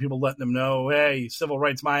Field. Some people letting him know, hey, civil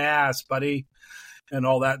rights my ass, buddy, and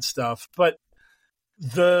all that stuff. But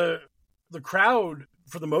the crowd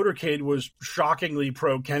for the motorcade was shockingly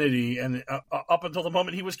pro-Kennedy, and up until the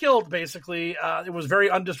moment he was killed, basically, it was very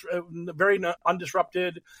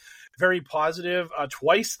undisrupted, very positive.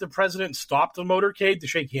 Twice the president stopped the motorcade to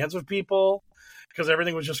shake hands with people because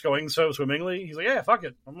everything was just going so swimmingly. He's like, "Yeah, fuck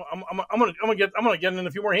it, I'm gonna get in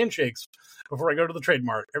a few more handshakes before I go to the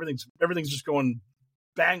trademark. Everything's just going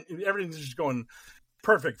bang. Everything's just going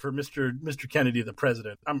perfect for Mr. Kennedy, the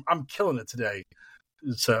president. I'm killing it today."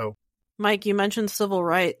 So. Mike, you mentioned civil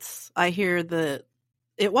rights. I hear that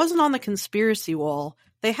it wasn't on the conspiracy wall.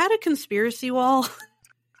 They had a conspiracy wall.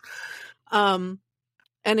 And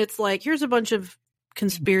it's like, here's a bunch of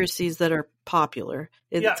conspiracies that are popular.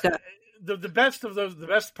 It's got the best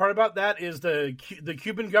part about that is the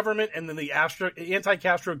Cuban government, and then the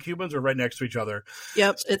anti-Castro Cubans are right next to each other.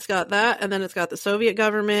 Yep, it's got that, and then it's got the Soviet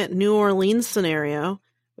government, New Orleans scenario.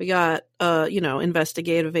 We got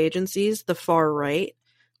investigative agencies, the far right,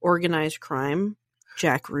 organized crime,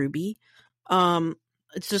 Jack Ruby.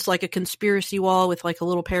 It's just like a conspiracy wall with like a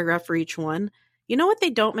little paragraph for each one. You know what they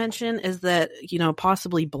don't mention is that,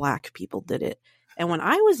 possibly black people did it. And when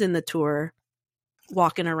I was in the tour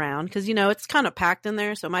walking around, because, it's kind of packed in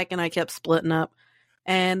there. So Mike and I kept splitting up,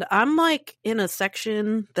 and I'm like in a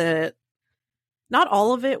section that not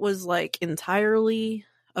all of it was like entirely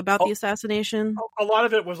about the assassination. A lot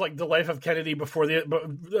of it was like the life of Kennedy before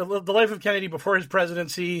the life of Kennedy before his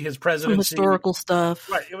presidency, Some historical stuff.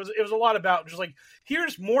 Right. It was a lot about just like,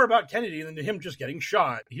 here's more about Kennedy than him just getting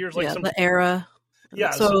shot. Here's like the era.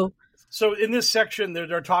 Yeah. So in this section,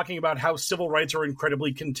 they're talking about how civil rights are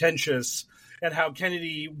incredibly contentious, and how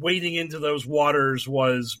Kennedy wading into those waters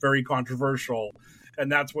was very controversial, and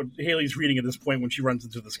that's what Haley's reading at this point when she runs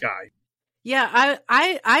into the sky. Yeah,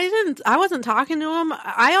 I wasn't talking to him.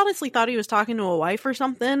 I honestly thought he was talking to a wife or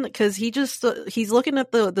something, because he's looking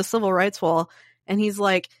at the civil rights wall, and he's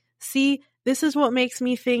like, "See, this is what makes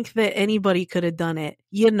me think that anybody could have done it.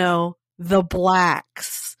 the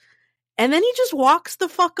blacks. And then he just walks the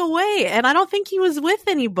fuck away. And I don't think he was with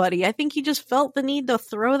anybody. I think he just felt the need to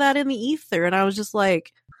throw that in the ether. And I was just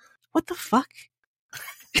like, what the fuck?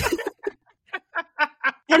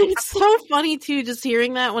 And it's so funny too, just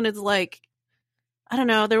hearing that when it's like, I don't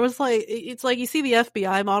know, there was like, it's like you see the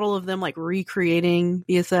FBI model of them like recreating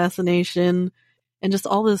the assassination and just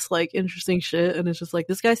all this like interesting shit. And it's just like,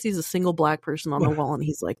 this guy sees a single black person on the wall and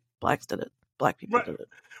he's like, blacks did it. Black people did it.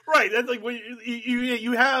 Right. That's like when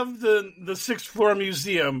you have the sixth floor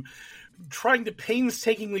museum trying to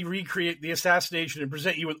painstakingly recreate the assassination and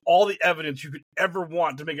present you with all the evidence you could ever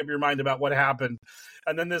want to make up your mind about what happened.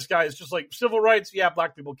 And then this guy is just like, civil rights, yeah,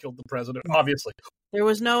 black people killed the president, obviously. There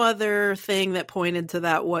was no other thing that pointed to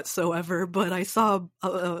that whatsoever, but I saw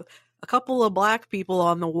a couple of black people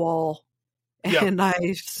on the wall, and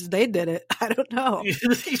they did it. I don't know.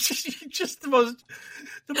 Just the most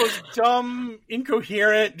dumb,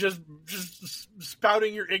 incoherent, just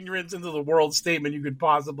spouting your ignorance into the world statement you could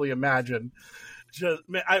possibly imagine. Just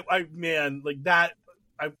I'm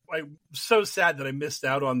so sad that I missed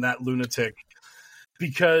out on that lunatic,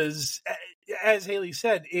 because as Haley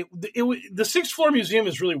said, the sixth floor museum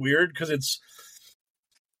is really weird because it's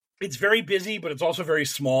very busy, but it's also very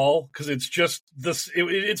small because it's just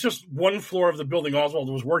it's just one floor of the building Oswald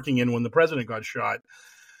was working in when the president got shot.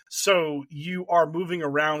 So you are moving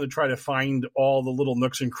around to try to find all the little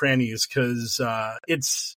nooks and crannies because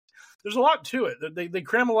there's a lot to it. They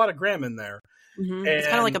cram a lot of gram in there. Mm-hmm. It's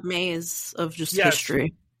kind of like a maze of just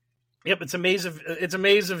history. Yep, it's a maze of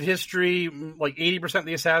history. Like 80%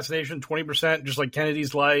 the assassination, 20% just like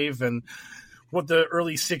Kennedy's life and what the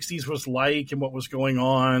early 60s was like and what was going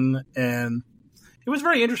on, and it was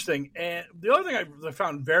very interesting. And the other thing I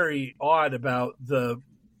found very odd about the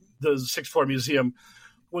sixth floor museum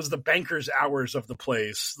was the bankers' hours of the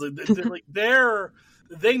place. They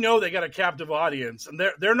know they got a captive audience, and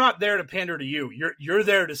they're not there to pander to you. You're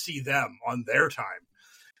there to see them on their time,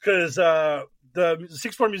 because the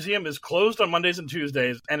sixth floor museum is closed on Mondays and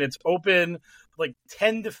Tuesdays, and it's open like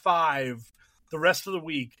 10 to 5 the rest of the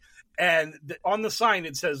week. And on the sign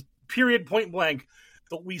it says, "Period, point blank,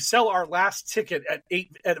 that we sell our last ticket at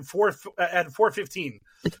 4:15."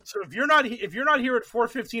 So if you're not here at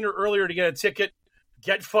 4:15 or earlier to get a ticket,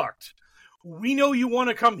 get fucked. We know you want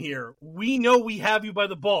to come here. We know we have you by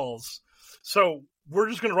the balls. So we're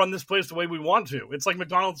just going to run this place the way we want to. It's like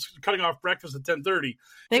McDonald's cutting off breakfast at 10:30.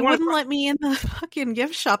 They wouldn't let me in the fucking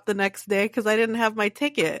gift shop the next day because I didn't have my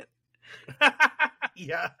ticket.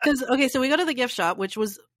 Yeah. So we go to the gift shop, which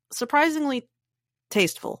was surprisingly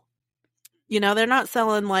tasteful. They're not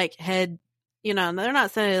selling like they're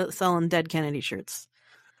not selling dead Kennedy shirts.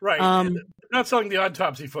 Right. They're not selling the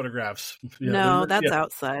autopsy photographs. Yeah, no, that's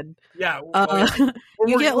outside. Yeah. We're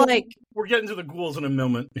getting to the ghouls in a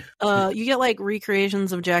moment. You get like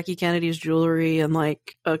recreations of Jackie Kennedy's jewelry and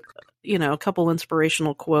like a couple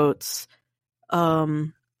inspirational quotes.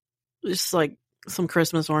 Just like some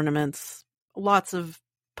Christmas ornaments, lots of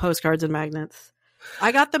postcards and magnets.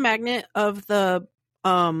 I got the magnet of the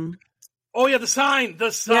Oh yeah, the sign.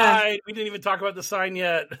 Yeah. We didn't even talk about the sign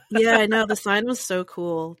yet. Yeah, I know. The sign was so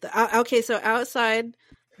cool. Okay, so outside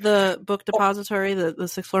the book depository, the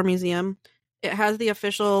sixth floor museum, it has the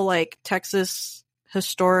official like Texas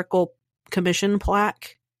Historical Commission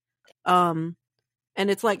plaque. And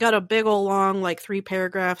it's like got a big old long like 3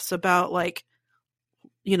 paragraphs about like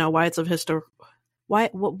why it's of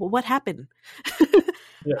what happened.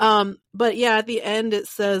 Yeah. But yeah, at the end it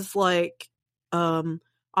says like on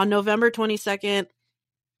November 22nd,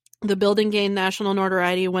 the building gained national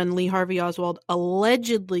notoriety when Lee Harvey Oswald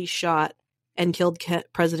allegedly shot and killed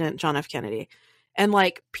President John F. Kennedy. And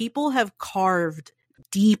like people have carved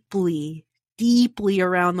deeply, deeply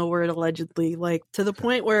around the word allegedly, like to the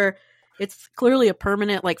point where it's clearly a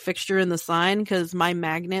permanent like fixture in the sign, because my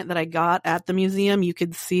magnet that I got at the museum, you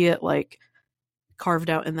could see it like carved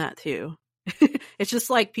out in that too. It's just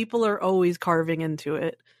like people are always carving into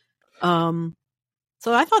it.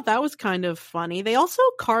 So I thought that was kind of funny. They also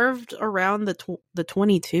carved around the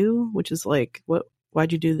 22, which is like,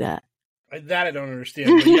 why'd you do that? That I don't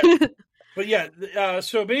understand. But yeah,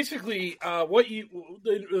 so basically,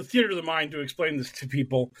 the theater of the mind, to explain this to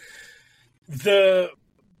people, the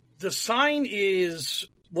sign is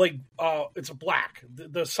like it's a black.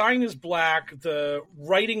 The sign is black. The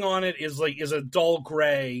writing on it is a dull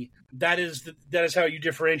gray. That is how you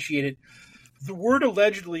differentiate it. The word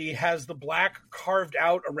allegedly has the black carved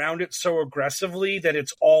out around it so aggressively that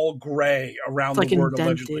it's all gray around the word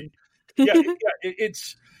allegedly.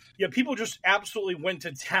 People just absolutely went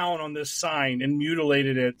to town on this sign and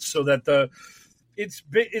mutilated it so that the it's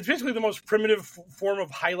basically the most primitive form of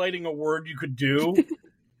highlighting a word you could do.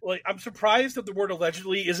 Like, I'm surprised that the word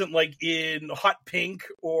allegedly isn't like in hot pink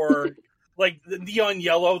or like the neon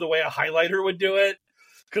yellow the way a highlighter would do it,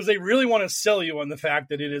 because they really want to sell you on the fact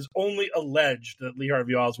that it is only alleged that Lee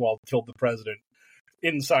Harvey Oswald killed the president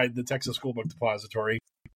inside the Texas School Book Depository.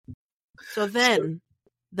 So then,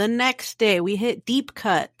 the next day, we hit deep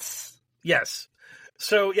cuts. Yes.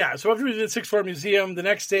 So after we did the Sixth Floor Museum, the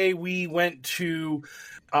next day we went to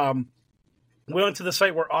the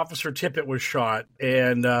site where Officer Tippit was shot.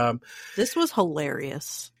 And this was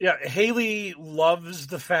hilarious. Yeah, Haley loves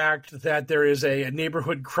the fact that there is a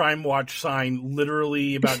neighborhood crime watch sign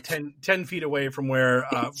literally about 10 feet away from where...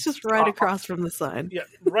 it's just right across from the sign. Yeah,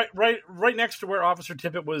 right next to where Officer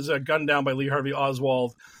Tippit was gunned down by Lee Harvey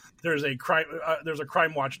Oswald. There's a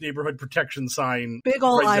crime watch neighborhood protection sign. Big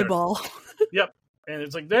ol' right eyeball. Yep. And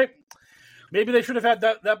it's like, maybe they should have had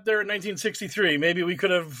that there in 1963. Maybe we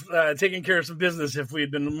could have taken care of some business if we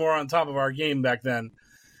had been more on top of our game back then.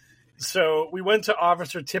 So we went to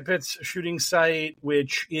Officer Tippit's shooting site,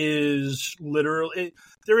 which is literally...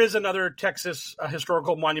 there is another Texas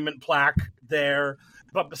historical monument plaque there.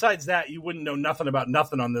 But besides that, you wouldn't know nothing about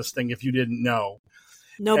nothing on this thing if you didn't know.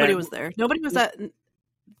 Nobody was there. Nobody was at...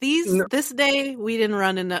 This day, we didn't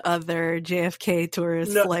run into other JFK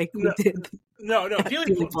tourists we did. No.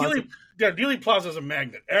 Dealey Plaza is a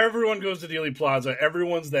magnet. Everyone goes to Dealey Plaza.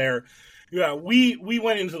 Everyone's there. Yeah, we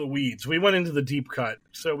went into the weeds. We went into the deep cut.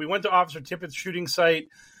 So we went to Officer Tippit's shooting site.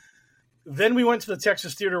 Then we went to the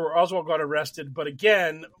Texas Theater where Oswald got arrested. But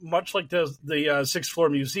again, much like the Sixth Floor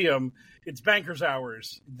Museum, it's bankers'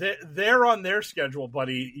 hours. They're on their schedule,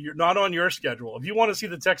 buddy. You're not on your schedule. If you want to see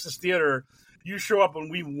the Texas Theater, you show up when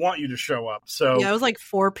we want you to show up. So yeah, it was like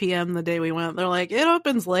 4 p.m. the day we went. They're like, it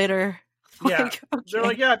opens later. Yeah, okay. They're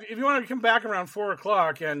like, yeah, if you want to come back around 4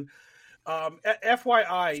 o'clock. And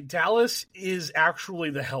FYI, Dallas is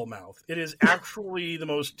actually the hellmouth. It is actually the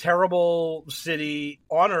most terrible city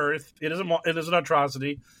on earth. It is an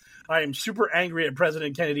atrocity. I am super angry at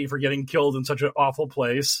President Kennedy for getting killed in such an awful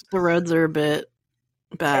place. The roads are a bit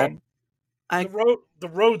bad. The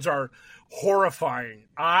roads are horrifying.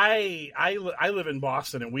 I live in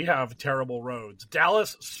Boston and we have terrible roads.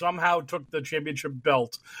 Dallas somehow took the championship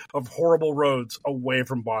belt of horrible roads away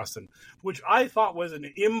from Boston, which I thought was an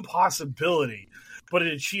impossibility, but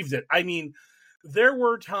it achieved it. I mean, there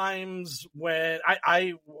were times when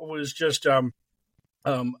I was just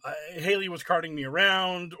Haley was carting me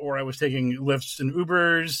around, or I was taking Lyfts and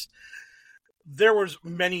Ubers. There was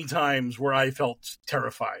many times where I felt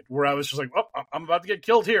terrified, where I was just like, "Oh, I'm about to get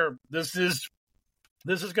killed here. This is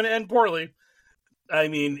going to end poorly." I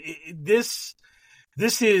mean, this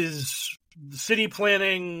is city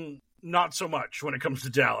planning, not so much when it comes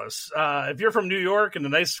to Dallas. If you're from New York and a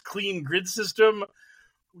nice clean grid system,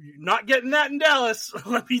 you're not getting that in Dallas.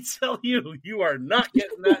 Let me tell you, you are not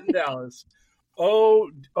getting that in Dallas. Oh,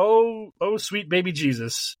 sweet baby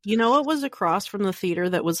Jesus. You know what was across from the theater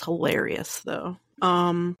that was hilarious, though?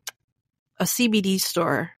 A CBD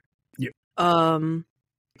store. Yeah.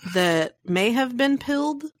 That may have been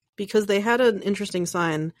pilled because they had an interesting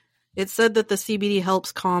sign. It said that the CBD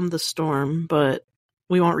helps calm the storm, but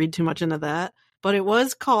we won't read too much into that. But it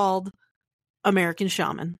was called American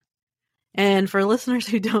Shaman. And for listeners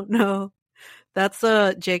who don't know, that's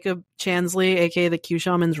Jacob Chansley, aka the Q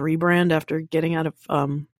Shaman's rebrand after getting out of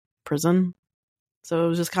prison. So it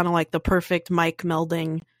was just kind of like the perfect mic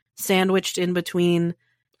melding, sandwiched in between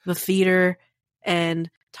the theater and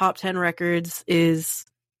Top 10 Records is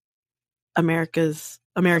American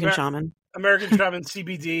Shaman. American Shaman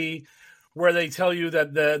CBD, where they tell you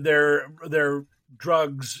that their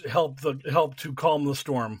drugs help to calm the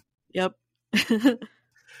storm. Yep.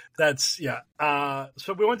 That's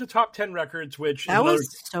so we went to Top 10 Records, which that was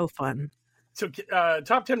so fun. So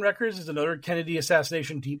Top 10 Records is another Kennedy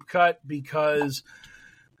assassination deep cut, because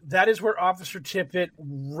that is where Officer Tippit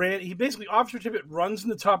Officer Tippit runs in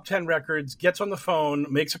the Top 10 Records, gets on the phone,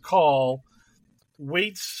 makes a call,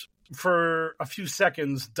 waits for a few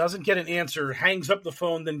seconds, doesn't get an answer, hangs up the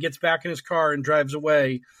phone, then gets back in his car and drives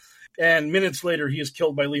away. And minutes later, he is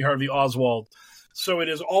killed by Lee Harvey Oswald. So it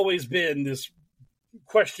has always been this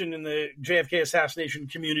question in the JFK assassination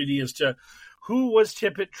community as to who was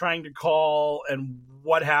Tippit trying to call and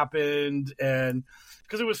what happened. And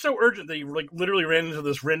because it was so urgent that he literally ran into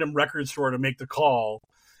this random record store to make the call,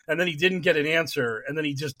 and then he didn't get an answer, and then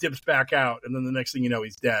he just dips back out, and then the next thing you know,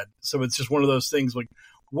 he's dead. So it's just one of those things like,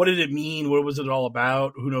 what did it mean? What was it all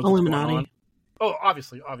about? Who knows what's going on? Oh,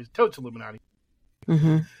 obviously. Totes Illuminati.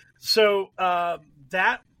 Mm-hmm. So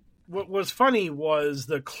what was funny was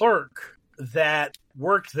the clerk that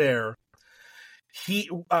worked there.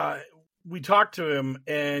 we talked to him,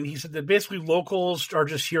 and he said that basically locals are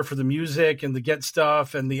just here for the music and to get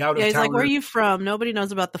stuff, and the out of town. He's like, "Where are you from? Nobody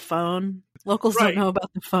knows about the phone. Locals don't know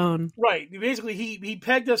about the phone." Right. Basically, he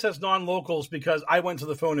pegged us as non-locals because I went to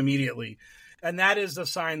the phone immediately, and that is a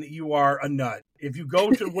sign that you are a nut. If you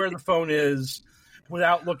go to where the phone is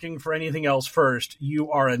without looking for anything else first,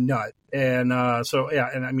 you are a nut. And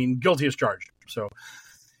and I mean, guilty as charged. So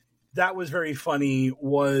that was very funny.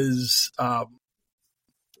 Was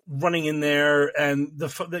running in there, and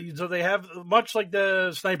so they have, much like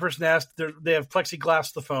the Sniper's Nest, they have plexiglass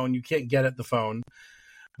to the phone. You can't get at the phone,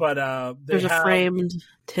 but there's a framed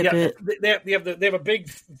Tippet. Yeah, they have a big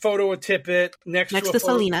photo of Tippet next to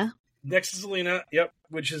Selena. Next to Selena, yep.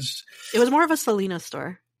 Which is, it was more of a Selena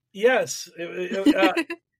store. Yes,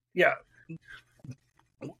 yeah.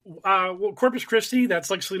 Well, Corpus Christi,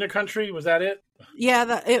 that's like Selena country. Was that it?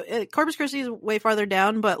 Yeah, Corpus Christi is way farther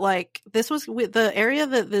down, but like this was the area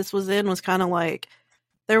that this was in was kind of like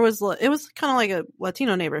it was kind of like a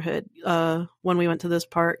Latino neighborhood when we went to this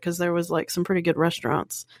part, because there was like some pretty good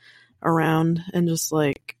restaurants around and just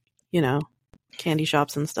like, you know, candy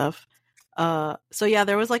shops and stuff. So yeah,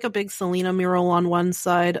 there was like a big Selena mural on one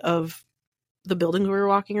side of the buildings we were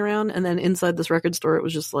walking around, and then inside this record store it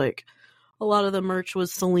was just like a lot of the merch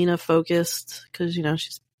was Selena focused, because, you know,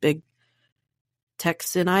 she's a big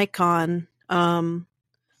Texan icon.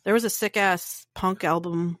 There was a sick ass punk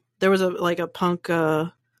album. There was a punk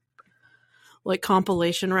like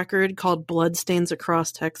compilation record called Bloodstains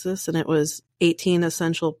Across Texas, and it was 18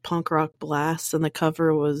 essential punk rock blasts, and the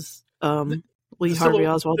cover was Lee Harvey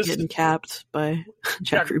Oswald getting capped by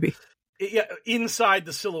Jack Ruby. Yeah, inside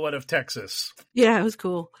the silhouette of Texas. Yeah, it was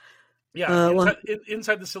cool. Yeah,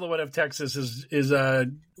 inside the silhouette of Texas is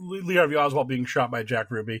Lee Harvey Oswald being shot by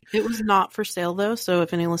Jack Ruby. It was not for sale though, so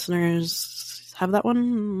if any listeners have that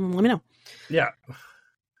one, let me know. Yeah,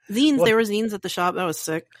 zines. There were zines at the shop. That was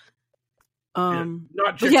sick.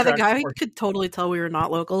 The guy could totally tell we were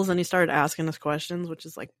not locals, and he started asking us questions, which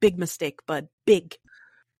is like, big mistake, bud, big.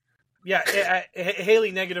 Yeah,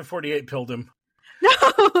 Haley -48 pilled him.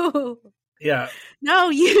 No. Yeah. No,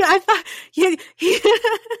 I thought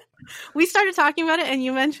we started talking about it, and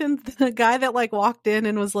you mentioned the guy that like walked in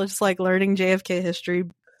and was just like learning JFK history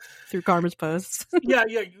through Karma's posts. Yeah.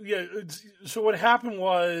 So what happened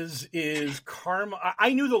is Karma,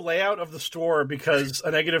 I knew the layout of the store because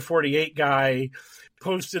a -48 guy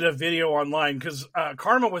posted a video online, because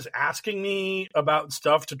Karma was asking me about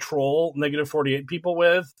stuff to troll -48 people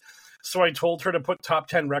with. So I told her to put Top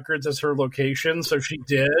 10 Records as her location, so she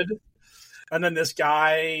did. And then this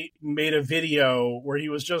guy made a video where he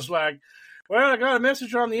was just like, well, I got a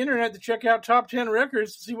message on the internet to check out Top 10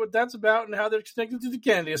 Records to see what that's about and how they're connected to the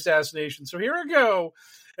Kennedy assassination. So here I go.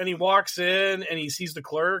 And he walks in and he sees the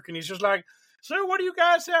clerk and he's just like, so what do you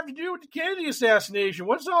guys have to do with the Kennedy assassination?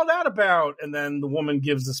 What's all that about? And then the woman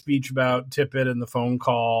gives the speech about Tippett and the phone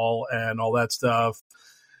call and all that stuff.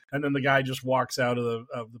 And then the guy just walks out of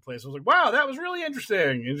the place. I was like, wow, that was really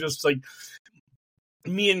interesting. And just like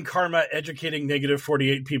me and Karma educating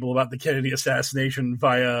 -48 people about the Kennedy assassination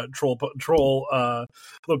via troll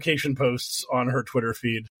location posts on her Twitter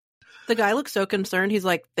feed. The guy looked so concerned. He's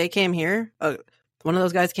like, they came here. One of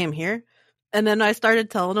those guys came here. And then I started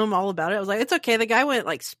telling him all about it. I was like, it's okay. The guy went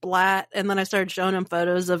like splat. And then I started showing him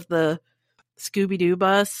photos of the Scooby-Doo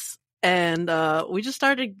bus. And we just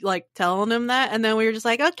started like telling him that, and then we were just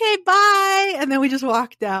like, "Okay, bye," and then we just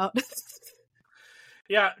walked out.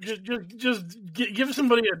 Yeah, just give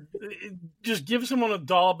somebody give someone a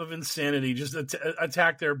dollop of insanity. Just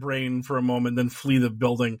attack their brain for a moment, then flee the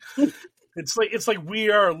building. It's like we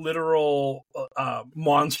are literal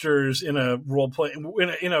monsters in a role play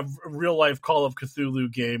in a real life Call of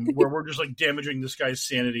Cthulhu game where we're just like damaging this guy's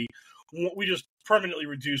sanity. We just permanently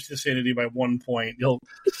reduced his sanity by 1 point.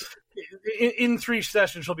 In 3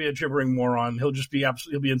 sessions, he'll be a gibbering moron. He'll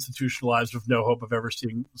be institutionalized with no hope of ever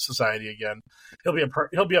seeing society again. He'll be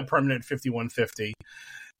a permanent 5150.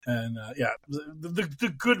 And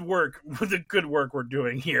the good work we're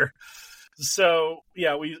doing here. So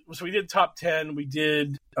yeah, we did Top 10. We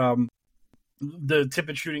did the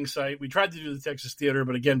Tippett shooting site. We tried to do the Texas Theater,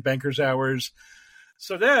 but again, bankers hours.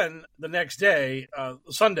 So then the next day,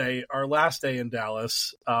 Sunday, our last day in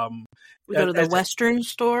Dallas, we go to the Western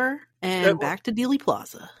store and back to Dealey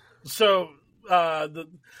Plaza. So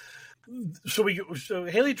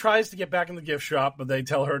Haley tries to get back in the gift shop, but they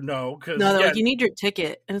tell her no. No, they're like, you need your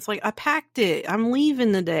ticket. And it's like, I packed it. I'm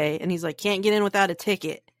leaving today. And he's like, can't get in without a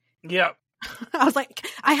ticket. Yeah. I was like,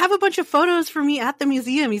 I have a bunch of photos for me at the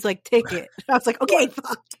museum. He's like, ticket. I was like, okay,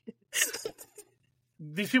 fuck.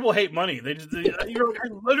 these people hate money.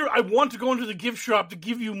 I want to go into the gift shop to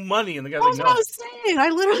give you money, and the guy's That's like, what no. I was saying. I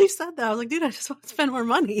literally said that. I was like, dude, I just want to spend more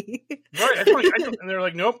money. Right. And they're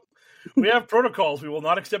like, nope. We have protocols. We will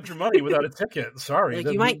not accept your money without a ticket. Sorry.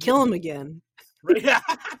 Like, you might kill him again. Right, yeah.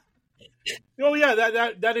 Oh yeah,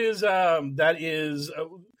 that is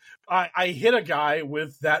I hit a guy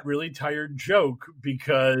with that really tired joke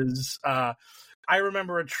because I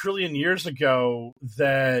remember a trillion years ago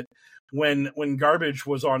that when Garbage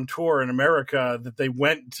was on tour in America, that they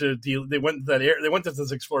went to the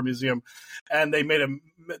Sixth Floor Museum, and they made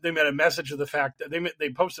a message of the fact that they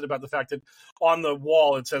posted about the fact that on the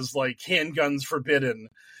wall it says like handguns forbidden,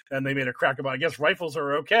 and they made a crack about I guess rifles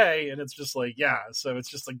are okay, and it's just like yeah, so it's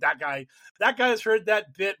just like that guy's heard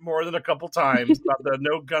that bit more than a couple times about the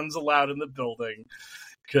no guns allowed in the building.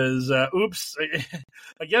 Because, oops,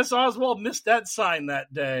 I guess Oswald missed that sign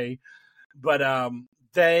that day. But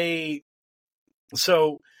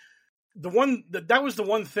so that was the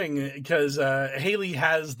one thing, because Haley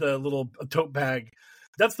has the little tote bag.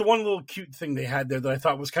 That's the one little cute thing they had there that I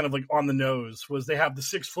thought was kind of like on the nose, was they have the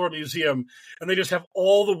Sixth Floor Museum, and they just have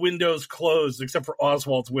all the windows closed except for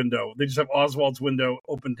Oswald's window. They just have Oswald's window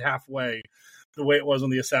opened halfway, the way it was on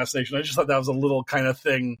the assassination. I just thought that was a little kind of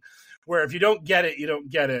thing where if you don't get it, you don't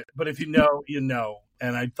get it. But if you know, you know.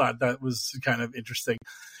 And I thought that was kind of interesting.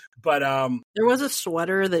 But there was a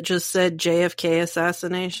sweater that just said JFK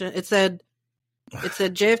assassination. It said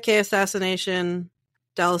JFK assassination,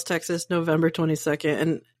 Dallas, Texas, November 22nd.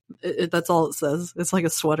 And that's all it says. It's like a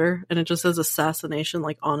sweater, and it just says assassination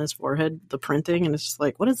like on his forehead, the printing, and it's just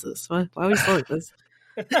like, what is this? Why are we so like this?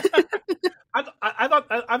 I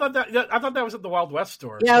thought that was at the Wild West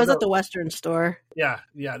store. Yeah, it was at the Western store. Yeah.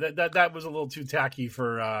 That was a little too tacky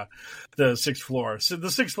for the Sixth Floor. So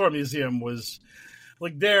the Sixth Floor Museum was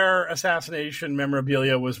like their assassination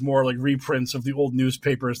memorabilia was more like reprints of the old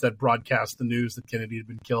newspapers that broadcast the news that Kennedy had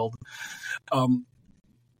been killed.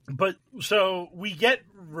 But so we get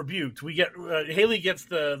rebuked. We get Haley gets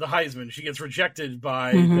the Heisman. She gets rejected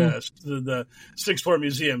by the Sixth Floor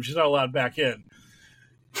Museum. She's not allowed back in.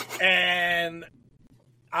 And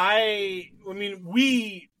I mean,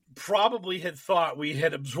 we probably had thought we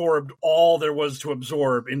had absorbed all there was to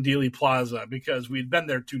absorb in Dealey Plaza because we'd been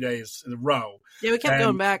there 2 days in a row. Yeah, we kept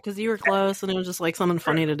going back because you were close, and it was just like something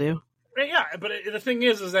funny to do. Yeah, but the thing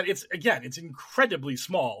is that it's incredibly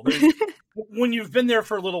small. When you've been there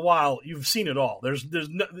for a little while, you've seen it all. There's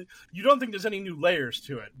no, you don't think there's any new layers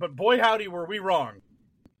to it. But boy, howdy, were we wrong.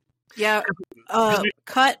 Yeah,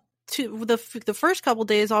 cut to the first couple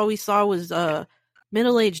days, all we saw was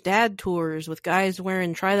middle-aged dad tours with guys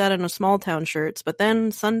wearing "Try That in a Small Town" shirts. But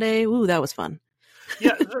then Sunday, ooh, that was fun.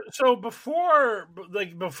 Yeah, so before,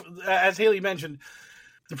 as Haley mentioned,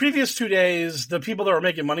 the previous 2 days, the people that were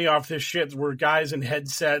making money off this shit were guys in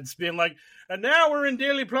headsets being like, and now we're in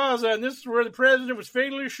Dealey Plaza, and this is where the president was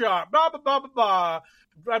fatally shot. Blah, blah, blah, blah, blah.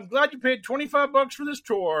 I'm glad you paid $25 for this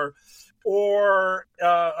tour. Or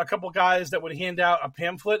a couple guys that would hand out a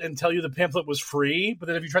pamphlet and tell you the pamphlet was free, but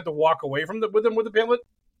then if you tried to walk away from with the pamphlet,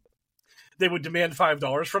 they would demand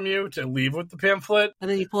 $5 from you to leave with the pamphlet. And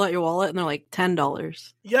then you pull out your wallet, and they're like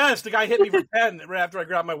 $10. Yes, the guy hit me for 10 right after I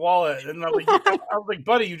grabbed my wallet, and I was like,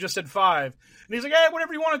 buddy, you just said 5. And he's like, hey,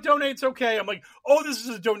 whatever you want to donate, it's okay. I'm like, oh, this is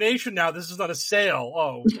a donation now. This is not a sale.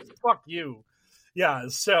 Oh, fuck you. Yeah,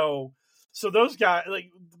 so those guys,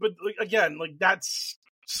 but again, that's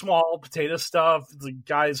small potato stuff. The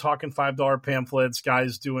guys hawking $5 pamphlets,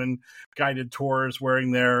 guys doing guided tours,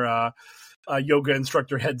 wearing their yoga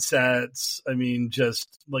instructor headsets. I mean,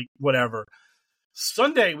 just whatever.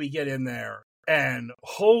 Sunday we get in there, and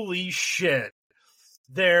holy shit,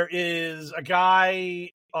 there is a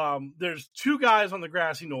guy. There's 2 guys on the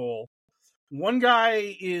grassy knoll. One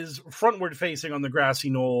guy is frontward facing on the grassy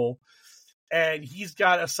knoll, and he's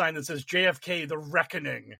got a sign that says JFK the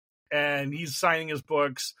Reckoning. And he's signing his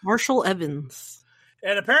books. Marshall Evans.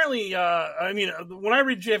 And apparently, when I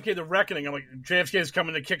read JFK the Reckoning, I'm like, JFK is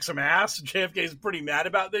coming to kick some ass. JFK is pretty mad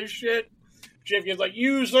about this shit. JFK is like,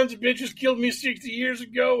 you sons of bitches killed me 60 years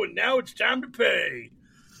ago, and now it's time to pay.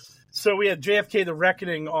 So we had JFK the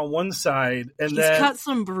Reckoning on one side, and he's got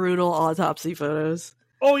some brutal autopsy photos.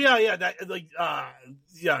 Oh yeah.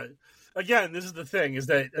 Yeah. Again, this is the thing: is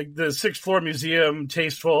that the Sixth Floor Museum,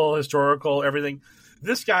 tasteful, historical, everything.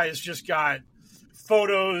 This guy has just got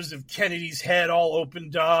photos of Kennedy's head all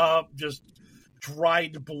opened up, just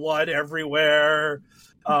dried blood everywhere.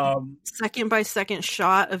 Second by second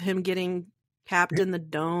shot of him getting capped in the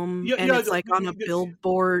dome, and it's on a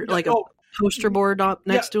billboard, poster board up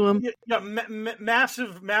next to him.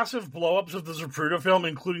 Massive blow-ups of the Zapruder film,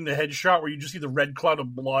 including the headshot where you just see the red cloud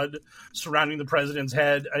of blood surrounding the president's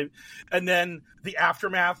head, and then the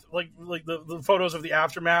aftermath, like the photos of the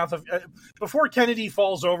aftermath of before Kennedy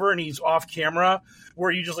falls over and he's off camera,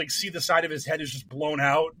 where you just like see the side of his head is just blown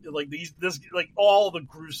out, like all the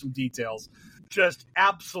gruesome details, just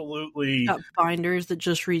absolutely. Got binders that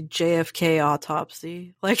just read JFK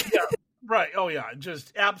autopsy, like. Yeah. Right. Oh, yeah.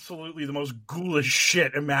 Just absolutely the most ghoulish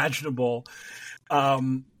shit imaginable.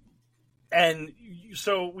 And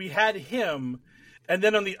so we had him. And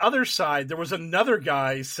then on the other side, there was another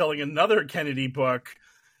guy selling another Kennedy book.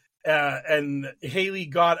 And Haley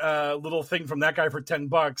got a little thing from that guy for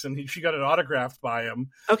 $10, and she got it autographed by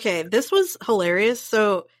him. Okay. This was hilarious.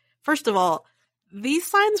 So, first of all, these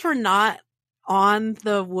signs were not on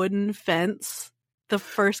the wooden fence the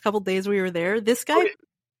first couple days we were there. This guy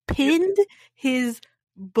pinned his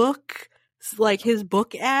book, like his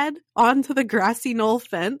book ad, onto the grassy knoll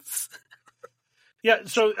fence. Yeah,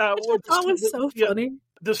 so that was so funny.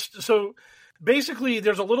 So basically,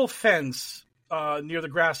 there's a little fence near the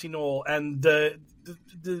grassy knoll, and the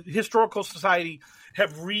Historical Society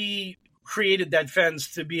have recreated that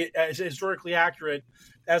fence to be as historically accurate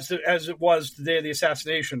as it was the day of the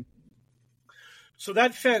assassination. So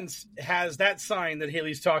that fence has that sign that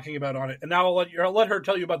Haley's talking about on it, and now I'll let her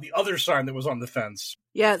tell you about the other sign that was on the fence.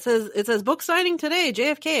 Yeah, it says book signing today,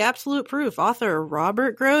 JFK, absolute proof. Author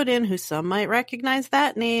Robert Groden, who some might recognize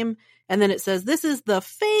that name, and then it says this is the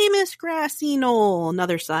famous grassy knoll.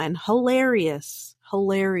 Another sign, hilarious.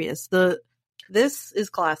 This is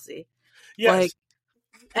classy. Yes.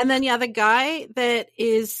 And then the guy that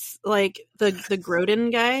is like the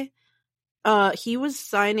Groden guy. He was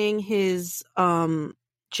signing his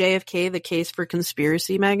JFK, the Case for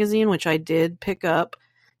Conspiracy magazine, which I did pick up,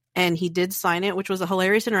 and he did sign it, which was a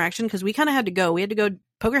hilarious interaction because we kind of had to go.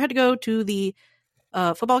 Poker had to go to the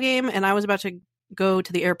football game, and I was about to go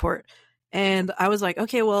to the airport. And I was like,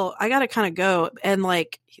 okay, well, I got to kind of go. And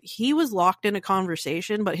like, he was locked in a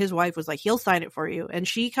conversation, but his wife was like, he'll sign it for you. And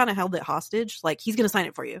she kind of held it hostage, like, he's going to sign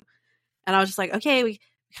it for you. And I was just like, okay, we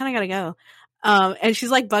kind of got to go. And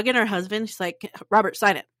she's like bugging her husband. She's like, Robert,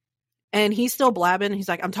 sign it. And he's still blabbing. He's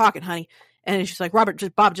like, I'm talking, honey. And she's like,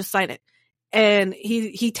 Bob, just sign it. And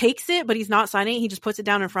he takes it, but he's not signing it. He just puts it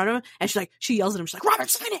down in front of him. And she yells at him. She's like, Robert,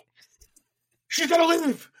 sign it. She's got to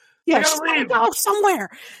leave. Yeah, she's got to go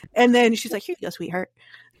somewhere. And then she's like, here you go, sweetheart.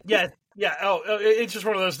 Yeah. Yeah. Oh, it's just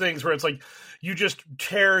one of those things where it's like, you just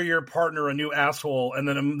tear your partner a new asshole. And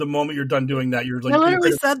then the moment you're done doing that, you're like, I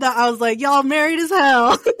literally said that. I was like, y'all married as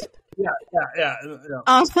hell. Yeah.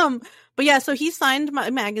 But yeah, so he signed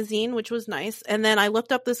my magazine, which was nice. And then I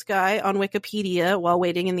looked up this guy on Wikipedia while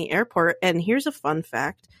waiting in the airport. And here's a fun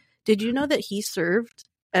fact. Did you know that he served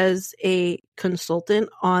as a consultant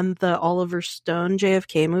on the Oliver Stone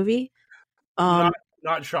JFK movie? Not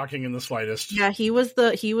shocking in the slightest. Yeah, he was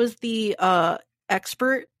the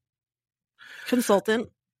expert consultant.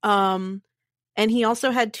 And he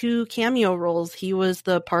also had 2 cameo roles. He was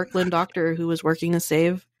the Parkland doctor who was working to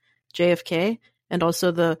save JFK, and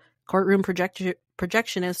also the courtroom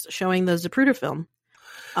projectionist showing the Zapruder film,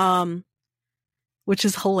 which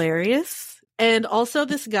is hilarious. And also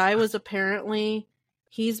this guy was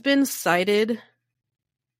he's been cited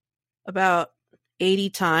about 80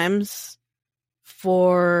 times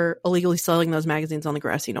for illegally selling those magazines on the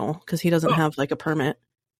grassy knoll because he doesn't have like a permit.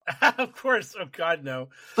 Of course. Oh God, no.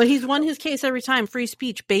 But he's won his case every time. Free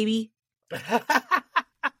speech, baby.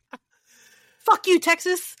 Fuck you,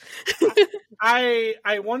 Texas.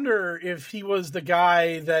 I wonder if he was the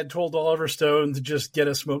guy that told Oliver Stone to just get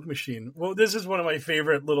a smoke machine. Well, this is one of my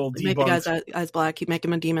favorite little debunks. Make the guy's eyes black. Keep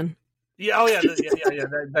making him a demon. Yeah. Oh yeah.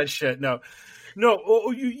 That shit. No.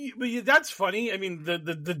 But that's funny. I mean,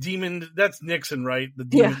 the demon. That's Nixon, right? The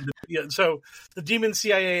demon. Yeah. So the demon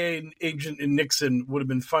CIA agent in Nixon would have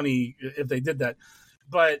been funny if they did that.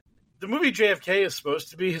 But the movie JFK is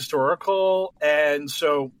supposed to be historical, and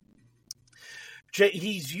so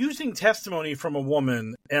he's using testimony from a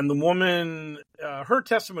woman, and the woman, her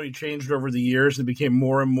testimony changed over the years and became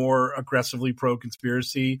more and more aggressively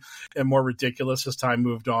pro-conspiracy and more ridiculous as time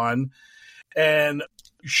moved on. And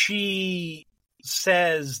she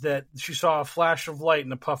says that she saw a flash of light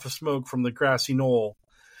and a puff of smoke from the grassy knoll.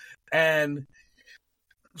 And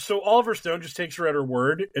so Oliver Stone just takes her at her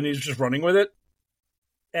word, and he's just running with it.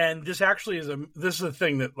 And this actually is a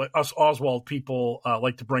thing that like us Oswald people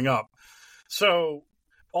like to bring up. So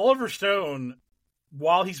Oliver Stone,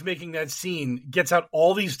 while he's making that scene, gets out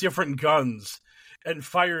all these different guns and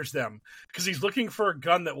fires them because he's looking for a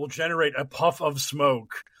gun that will generate a puff of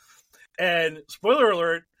smoke. And spoiler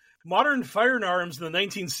alert, modern firearms in the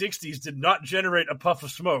 1960s did not generate a puff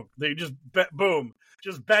of smoke. They just boom,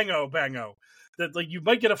 just bango. That like you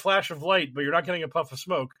might get a flash of light, but you're not getting a puff of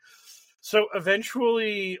smoke. So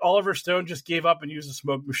eventually, Oliver Stone just gave up and used a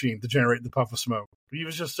smoke machine to generate the puff of smoke. He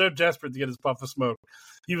was just so desperate to get his puff of smoke.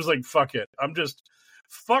 He was like, "Fuck it, I'm just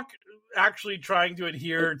actually trying to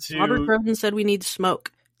adhere to." Robert Groden said we need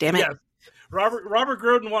smoke. Damn it. Yes. Robert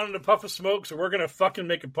Groden wanted a puff of smoke, so we're gonna fucking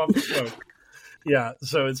make a puff of smoke. Yeah,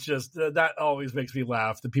 so it's just that always makes me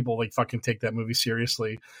laugh that people like fucking take that movie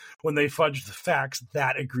seriously when they fudge the facts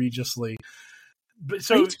that egregiously. But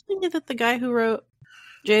so, are you telling me that the guy who wrote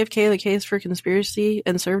JFK: The Case for Conspiracy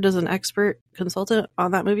and served as an expert consultant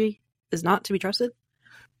on that movie is not to be trusted?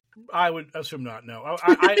 I would assume not. No,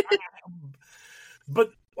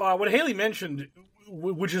 but what Haley mentioned,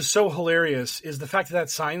 which is so hilarious, is the fact that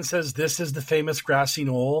sign says this is the famous grassy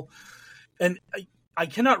knoll, and I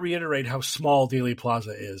cannot reiterate how small Dealey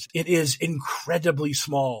Plaza is. It is incredibly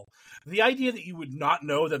small. The idea that you would not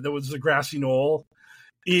know that there was a grassy knoll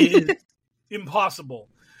is impossible.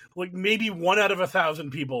 Like maybe 1 out of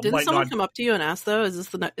 1,000 people. Didn't someone come up to you and ask though? Is this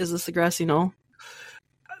the grassy knoll?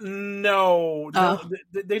 No,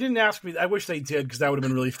 they didn't ask me. I wish they did because that would have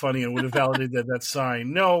been really funny and would have validated that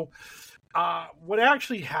sign. No, what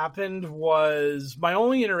actually happened was my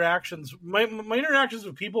only interactions. My interactions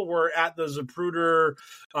with people were at the Zapruder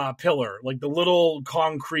pillar, like the little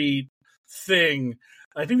concrete thing.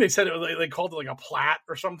 I think they said they called it like a plat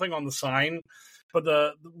or something on the sign. But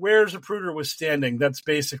where Zapruder was standing, that's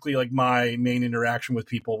basically like my main interaction with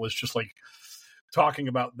people was just like talking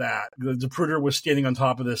about that. The Zapruder was standing on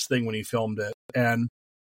top of this thing when he filmed it, and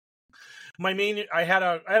I had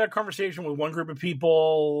a conversation with one group of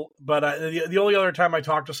people, but the only other time I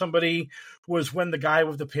talked to somebody was when the guy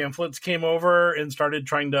with the pamphlets came over and started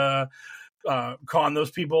trying to con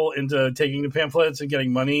those people into taking the pamphlets and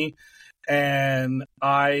getting money. And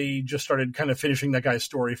I just started kind of finishing that guy's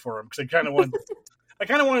story for him because I kind of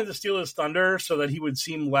wanted to steal his thunder so that he would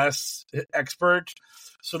seem less expert,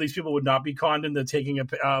 so these people would not be conned into taking a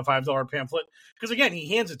 $5 pamphlet. Because again,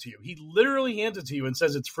 he hands it to you. He literally hands it to you and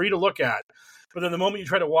says it's free to look at. But then the moment you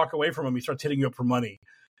try to walk away from him, he starts hitting you up for money.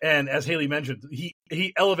 And as Haley mentioned, he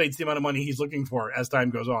elevates the amount of money he's looking for as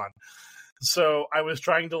time goes on. So I was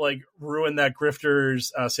trying to like ruin that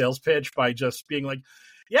grifter's sales pitch by just being like,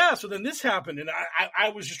 yeah, so then this happened, and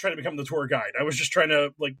I was just trying to become the tour guide. I was just trying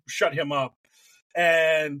to like shut him up.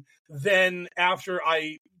 And then after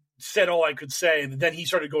I said all I could say, then he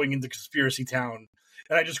started going into conspiracy town,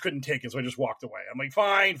 and I just couldn't take it, so I just walked away. I'm like,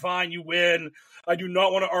 fine, you win. I do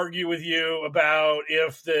not want to argue with you about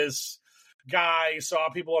if this guy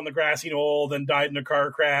saw people on the grassy knoll, then died in a car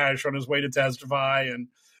crash on his way to testify, and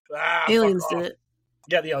aliens did it.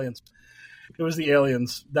 Yeah, the aliens. It was the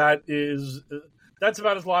aliens. That's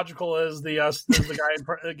about as logical as the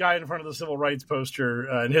guy in front of the civil rights poster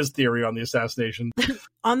and his theory on the assassination.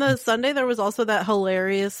 On the Sunday, there was also that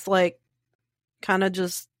hilarious, like, kind of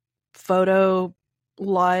just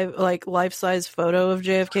life-size photo of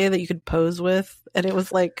JFK that you could pose with, and it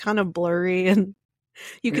was like kind of blurry, and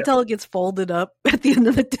you could tell it gets folded up at the end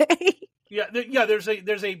of the day. Yeah. There was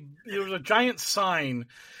a giant sign,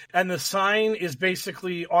 and the sign is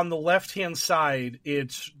basically on the left-hand side.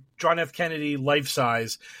 It's John F. Kennedy life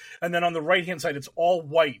size, and then on the right hand side it's all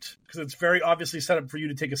white because it's very obviously set up for you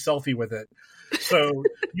to take a selfie with it. So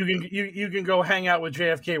you can go hang out with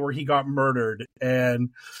JFK where he got murdered,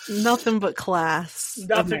 and nothing but class.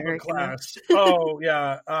 Oh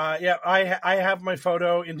yeah, I have my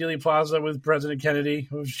photo in Dealey Plaza with President Kennedy.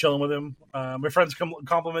 I was chilling with him. My friends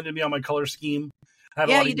complimented me on my color scheme.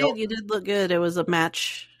 You did. You did look good. It was a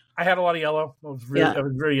match. I had a lot of yellow. I was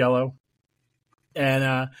very yellow.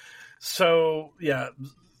 And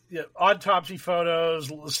autopsy photos,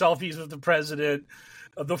 selfies with the president,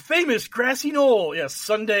 the famous grassy knoll. Yes,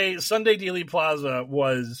 Sunday Dealey Plaza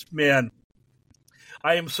was, man,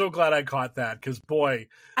 I am so glad I caught that because, boy.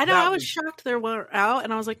 I know, I was shocked they were out,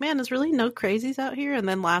 and I was like, man, there's really no crazies out here. And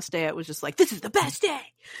then last day, it was just like, this is the best day.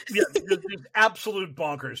 Yeah, just absolute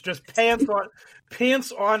bonkers. Just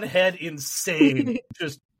pants on head insane.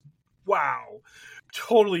 Just, wow.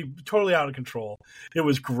 Totally out of control. It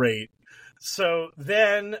was great. So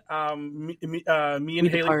then me and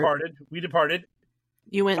Haley parted. We departed.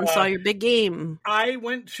 You went and saw your big game. I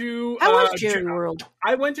went to Jerry World.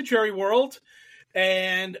 I went to Jerry World,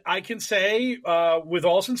 and I can say with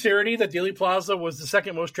all sincerity that Dealey Plaza was the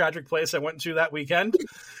second most tragic place I went to that weekend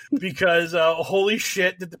because holy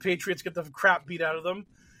shit did the Patriots get the crap beat out of them.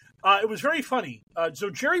 It was very funny. So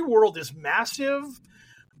Jerry World is massive,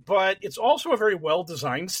 but it's also a very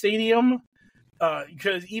well-designed stadium.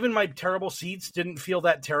 because even my terrible seats didn't feel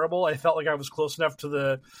that terrible. I felt like I was close enough to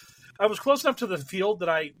the field that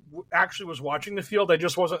I actually was watching the field. I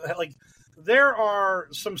just wasn't like, there are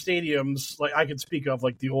some stadiums like I could speak of,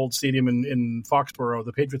 like the old stadium in Foxborough,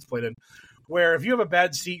 the Patriots played in, where if you have a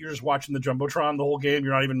bad seat, you're just watching the Jumbotron the whole game.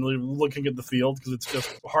 You're not even really looking at the field because it's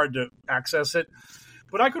just hard to access it.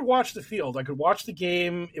 But I could watch the field. I could watch the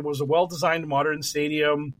game. It was a well-designed, modern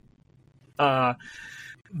stadium. What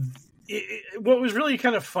was really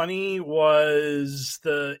kind of funny was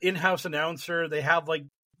the in-house announcer. They have like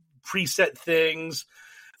preset things.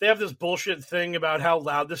 They have this bullshit thing about how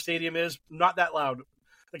loud the stadium is. Not that loud.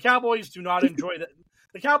 The Cowboys do not enjoy that.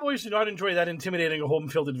 The Cowboys do not enjoy that intimidating a home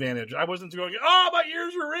field advantage. I wasn't going, oh, my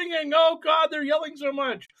ears are ringing. Oh, God, they're yelling so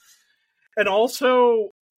much. And also,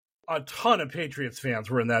 a ton of Patriots fans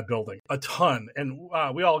were in that building. A ton. And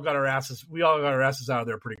we all got our asses out of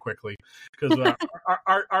there pretty quickly because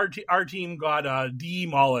our team got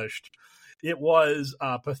demolished. It was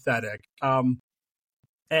pathetic.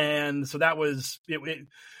 And so that was it.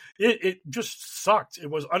 It just sucked. It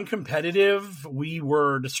was uncompetitive. We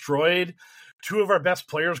were destroyed. 2 of our best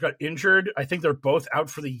players got injured. I think they're both out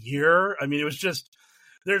for the year. I mean, it was just,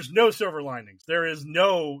 there's no silver linings. There's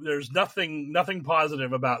nothing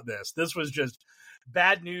positive about this. This was just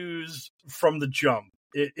bad news from the jump.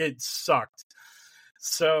 It sucked.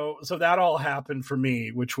 So that all happened for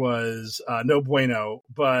me, which was no bueno.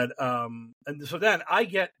 But and so then I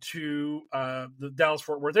get to the Dallas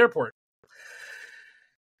Fort Worth Airport,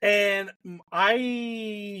 and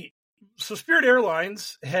so Spirit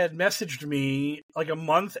Airlines had messaged me like a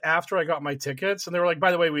month after I got my tickets, and they were like, "By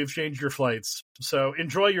the way, we've changed your flights, so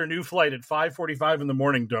enjoy your new flight at 5:45 in the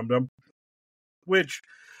morning, dum-dum." Which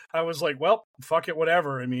I was like, "Well, fuck it,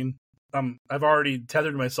 whatever." I mean, I've already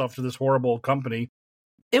tethered myself to this horrible company.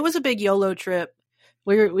 It was a big YOLO trip.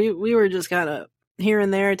 We were just kind of here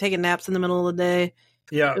and there taking naps in the middle of the day.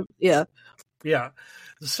 Yeah.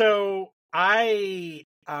 So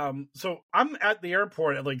I'm at the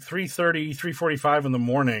airport at like 3:30, 3:45 in the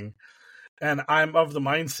morning, and I'm of the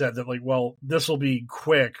mindset that like, well, this will be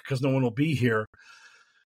quick because no one will be here.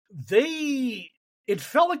 It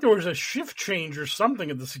felt like there was a shift change or something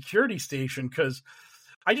at the security station because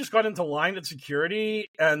I just got into line at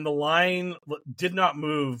security and the line did not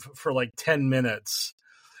move for like 10 minutes.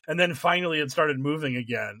 And then finally it started moving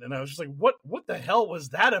again. And I was just like, what the hell was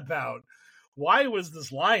that about? Why was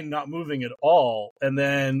this line not moving at all? And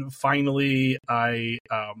then finally I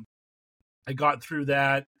got through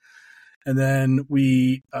that. And then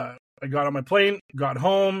I got on my plane, got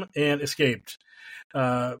home, and escaped.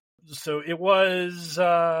 So it was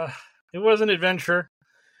an adventure.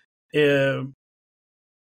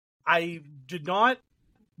 I did not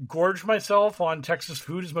gorge myself on Texas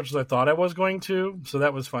food as much as I thought I was going to, so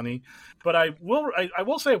that was funny. But I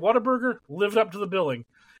will say Whataburger lived up to the billing.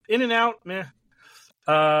 In-N-Out, meh.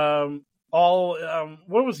 What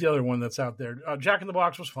was the other one that's out there? Jack in the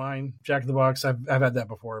Box was fine. Jack in the Box, I've had that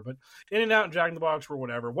before, but In-N-Out and Jack in the Box were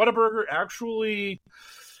whatever. Whataburger actually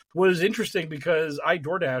was interesting because I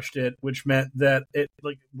DoorDashed it, which meant that it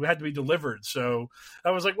like had to be delivered. So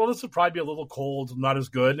I was like, well, this would probably be a little cold, not as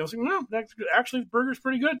good. And I was like, no, actually, the burger's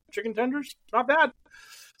pretty good. Chicken tenders, not bad.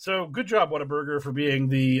 So good job, Whataburger, for being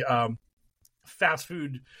the fast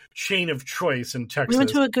food chain of choice in Texas. We went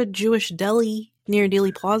to a good Jewish deli near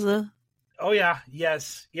Dealey Plaza. Oh, yeah.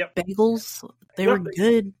 Yes. Yep. Bagels. They were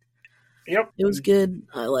good. Yep. It was good.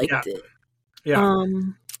 I liked it. Yeah.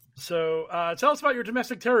 So tell us about your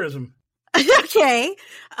domestic terrorism. Okay.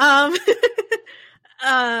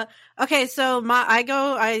 Okay, so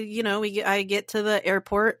I get to the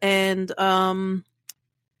airport and I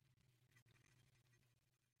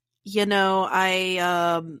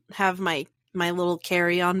have my little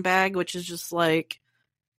carry-on bag, which is just like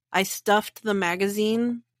I stuffed the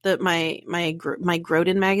magazine, that my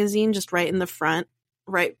Grodin magazine, just right in the front,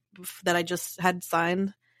 right, that I just had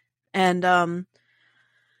signed. And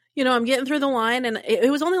I'm getting through the line, and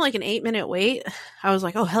it was only like an 8-minute wait. I was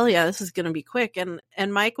like, oh, hell yeah, this is going to be quick.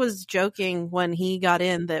 And Mike was joking when he got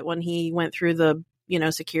in that when he went through the,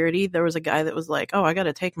 security, there was a guy that was like, oh, I got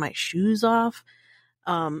to take my shoes off.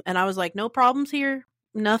 And I was like, no problems here.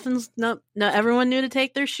 No, everyone knew to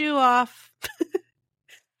take their shoe off.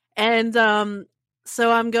 And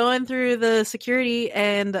so I'm going through the security,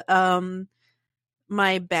 and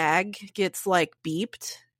my bag gets like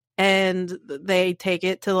beeped. And they take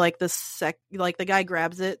it to like the guy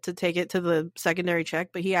grabs it to take it to the secondary check,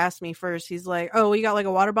 but he asked me first. He's like, "Oh, you got like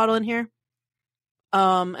a water bottle in here?"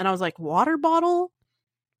 And I was like, "Water bottle?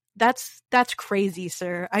 That's crazy,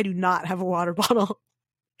 sir. I do not have a water bottle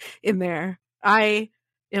in there. I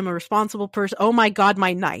am a responsible person. Oh my God,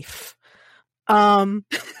 my knife. I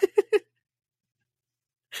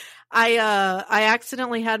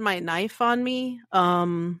accidentally had my knife on me.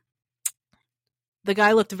 The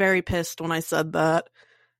guy looked very pissed when I said that.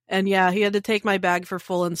 And yeah, he had to take my bag for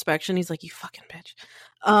full inspection. He's like, "You fucking bitch."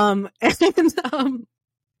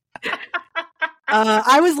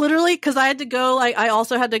 I was literally, because I had to go, like, I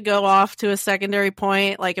also had to go off to a secondary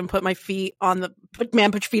point, like, and put my feet on the, put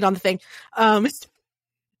your feet on the thing. I was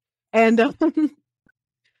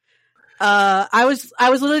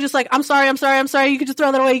literally just like, I'm sorry. You can just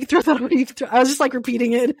throw that away. I was just like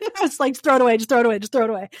repeating it. I was like, throw it away.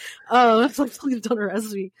 I was like, please don't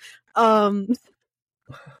arrest me. And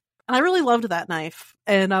I really loved that knife,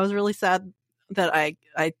 and I was really sad that I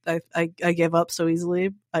gave up so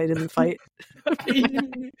easily. I didn't fight. You're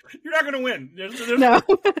not going to win. No.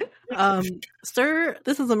 Sir,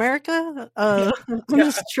 this is America. I'm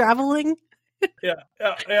just traveling. Yeah.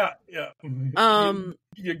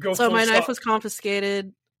 You go so my knife was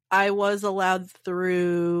confiscated. I was allowed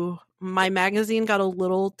through. My magazine got a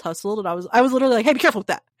little tussled, and I was literally like, "Hey, be careful with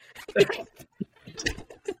that."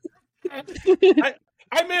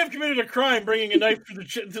 I may have committed a crime bringing a knife to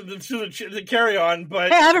the carry-on,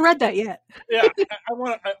 but hey, I haven't read that yet. Yeah,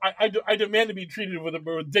 I demand to be treated with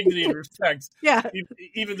dignity and respect. Yeah,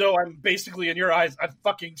 even though I'm basically in your eyes a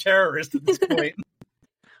fucking terrorist at this point.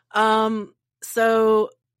 So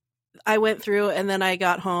I went through, and then I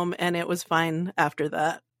got home, and it was fine after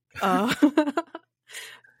that.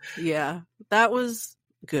 Yeah, that was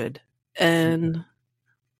good, and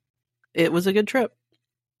it was a good trip.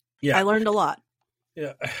 Yeah, I learned a lot.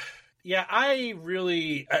 Yeah. I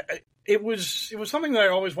really, it was something that I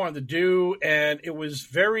always wanted to do, and it was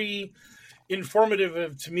very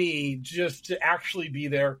informative to me just to actually be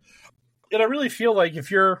there. And I really feel like if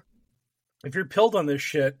you're pilled on this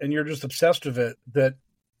shit and you're just obsessed with it, that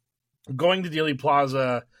going to Dealey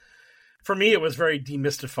Plaza, for me, it was very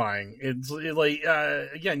demystifying. It's like,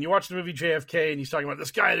 again, you watch the movie JFK, and he's talking about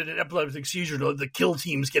this guy that had an epileptic seizure, the kill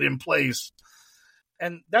teams get in place.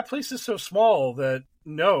 And that place is so small that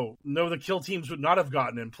no, the kill teams would not have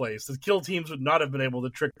gotten in place. The kill teams would not have been able to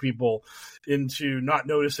trick people into not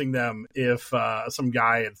noticing them if some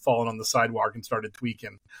guy had fallen on the sidewalk and started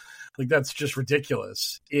tweaking. Like, that's just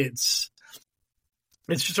ridiculous. It's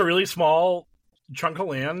just a really small chunk of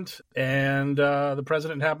land, and the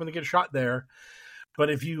president happened to get shot there. But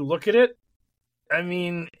if you look at it, I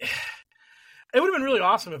mean, it would have been really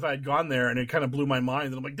awesome if I had gone there, and it kind of blew my mind.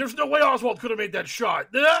 And I'm like, there's no way Oswald could have made that shot.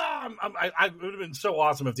 It would have been so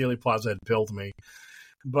awesome if Dealey Plaza had pilled me.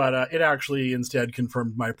 But it actually instead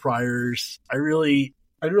confirmed my priors. I really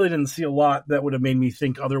didn't see a lot that would have made me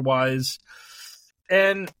think otherwise.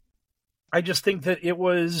 And I just think that it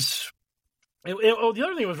was... the other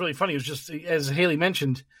thing that was really funny was just, as Haley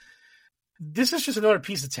mentioned, this is just another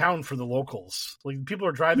piece of town for the locals. Like, people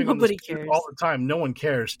are driving on the street all the time. No one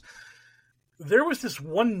cares. There was this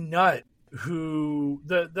one nut who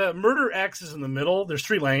the murder X is in the middle. There's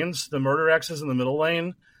 3 lanes. The murder X is in the middle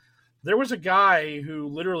lane. There was a guy who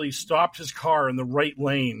literally stopped his car in the right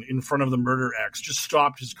lane in front of the murder X. Just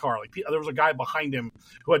stopped his car. Like, there was a guy behind him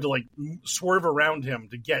who had to like swerve around him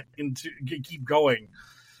to keep going.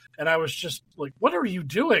 And I was just like, what are you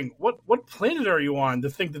doing? What planet are you on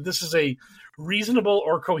to think that this is a reasonable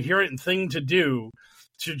or coherent thing to do,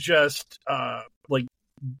 to just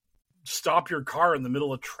stop your car in the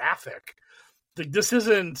middle of traffic? Like, this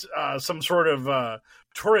isn't some sort of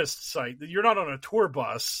tourist site. You're not on a tour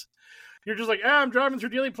bus. You're just like, I'm driving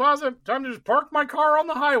through Dealey Plaza. Time to just park my car on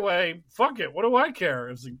the highway. Fuck it. What do I care?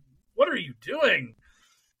 It's like, what are you doing?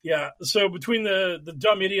 Yeah, so between the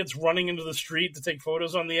dumb idiots running into the street to take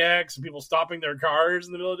photos on the X and people stopping their cars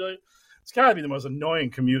in the middle of the day, it's got to be the most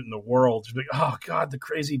annoying commute in the world. You're like, oh, God, the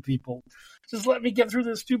crazy people. Just let me get through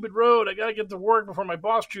this stupid road. I got to get to work before my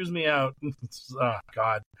boss chews me out. Oh,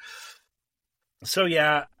 God. So,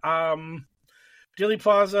 yeah, Dealey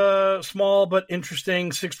Plaza, small but interesting,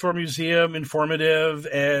 6th-floor museum, informative,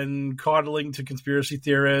 and coddling to conspiracy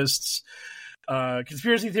theorists.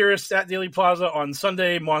 Conspiracy theorists at Dealey Plaza on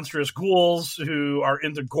Sunday, monstrous ghouls who are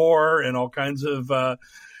into gore and all kinds of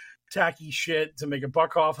tacky shit to make a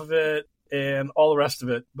buck off of it, and all the rest of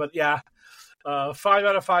it. But yeah, 5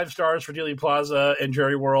 out of 5 stars for Dealey Plaza and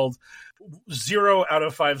Jerry World. 0 out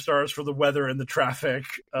of 5 stars for the weather and the traffic.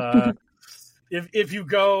 If you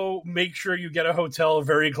go, make sure you get a hotel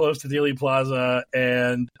very close to Dealey Plaza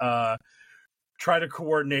and try to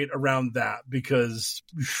coordinate around that, because...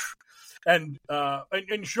 And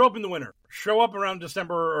show up in the winter. Show up around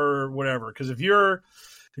December or whatever. Because if you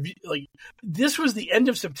like, this was the end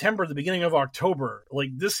of September, the beginning of October.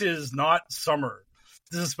 Like, this is not summer.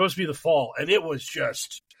 this is supposed to be the fall, and it was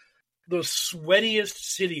just the sweatiest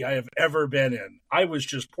city I have ever been in. I was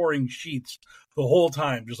just pouring sheets the whole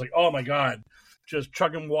time, just like, oh my God, just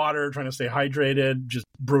chugging water, trying to stay hydrated, just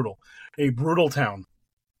brutal. A brutal town.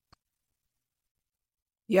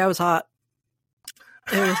 Yeah, it was hot.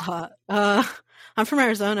 It was hot. I'm from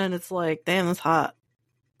Arizona, and it's like, damn, it's hot.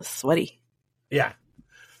 It's sweaty. Yeah.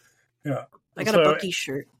 I got a Buc-ee's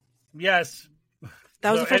shirt. Yes.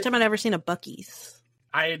 That was the first time I'd ever seen a Buc-ee's.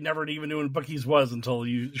 I had never even knew what Buc-ee's was until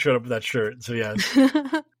you showed up with that shirt. So, yes.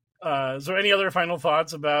 So any other final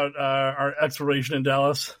thoughts about our exploration in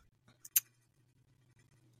Dallas?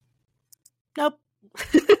 Nope.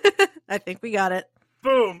 I think we got it.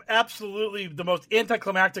 Boom. Absolutely the most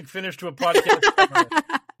anticlimactic finish to a podcast ever.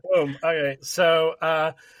 Boom. Okay.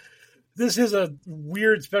 So this is a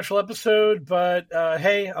weird special episode, but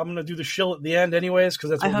hey, I'm going to do the shill at the end anyways, because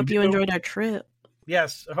that's what I hope you enjoyed our trip.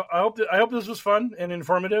 Yes. I hope this was fun and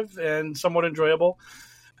informative and somewhat enjoyable.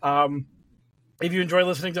 If you enjoy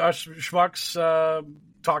listening to us schmucks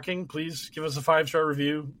talking, please give us a 5-star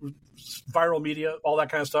review, viral media, all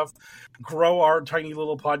that kind of stuff. Grow our tiny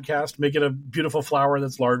little podcast, make it a beautiful flower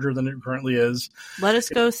that's larger than it currently is. Let us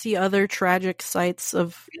go see other tragic sites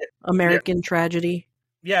of American tragedy.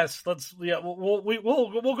 Yes, let's. Yeah,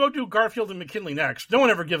 we'll go do Garfield and McKinley next. No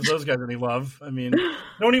one ever gives those guys any love. I mean,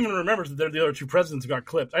 no one even remembers that they're the other two presidents who got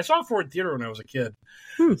clipped. I saw Ford Theater when I was a kid.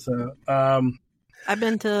 So, I've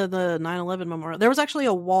been to the 9/11 memorial. There was actually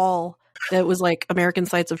a wall that was like American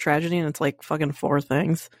sites of tragedy, and it's like fucking 4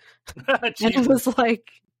 things. And it was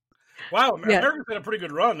like, wow, America's had a pretty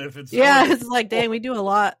good run. If it's it's like, dang, we do a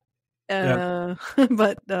lot.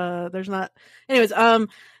 But there's not. Anyways,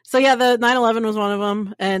 so yeah, the 9/11 was one of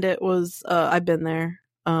them, and it was I've been there.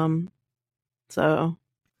 So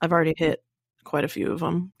I've already hit quite a few of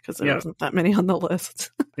them because there wasn't that many on the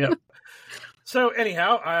list. Yeah. So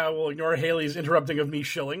anyhow, I will ignore Haley's interrupting of me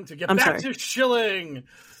shilling to get back to shilling.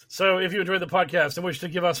 So if you enjoy the podcast and wish to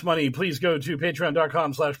give us money, please go to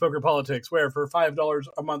patreon.com/pokerpolitics, where for $5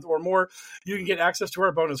 a month or more, you can get access to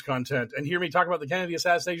our bonus content and hear me talk about the Kennedy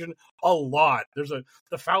assassination a lot. The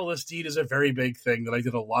foulest deed is a very big thing that I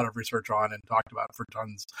did a lot of research on and talked about for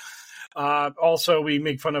tons. Also, we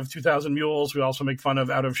make fun of 2000 Mules. We also make fun of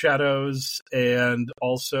Out of Shadows and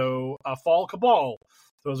also Fall Cabal.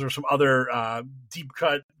 Those are some other deep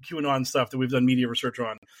cut QAnon stuff that we've done media research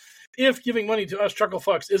on. If giving money to us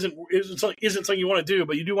chucklefucks isn't something you want to do,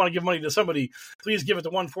 but you do want to give money to somebody, please give it to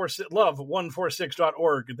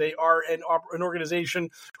love146.org. They are an organization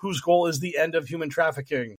whose goal is the end of human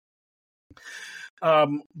trafficking.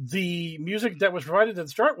 The music that was provided at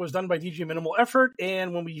the start was done by DJ Minimal Effort,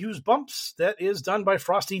 and when we use bumps, that is done by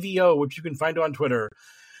Frosty VO, which you can find on Twitter.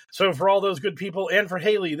 So for all those good people and for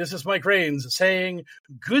Haley, this is Mike Rains saying,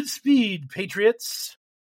 good speed, Patriots.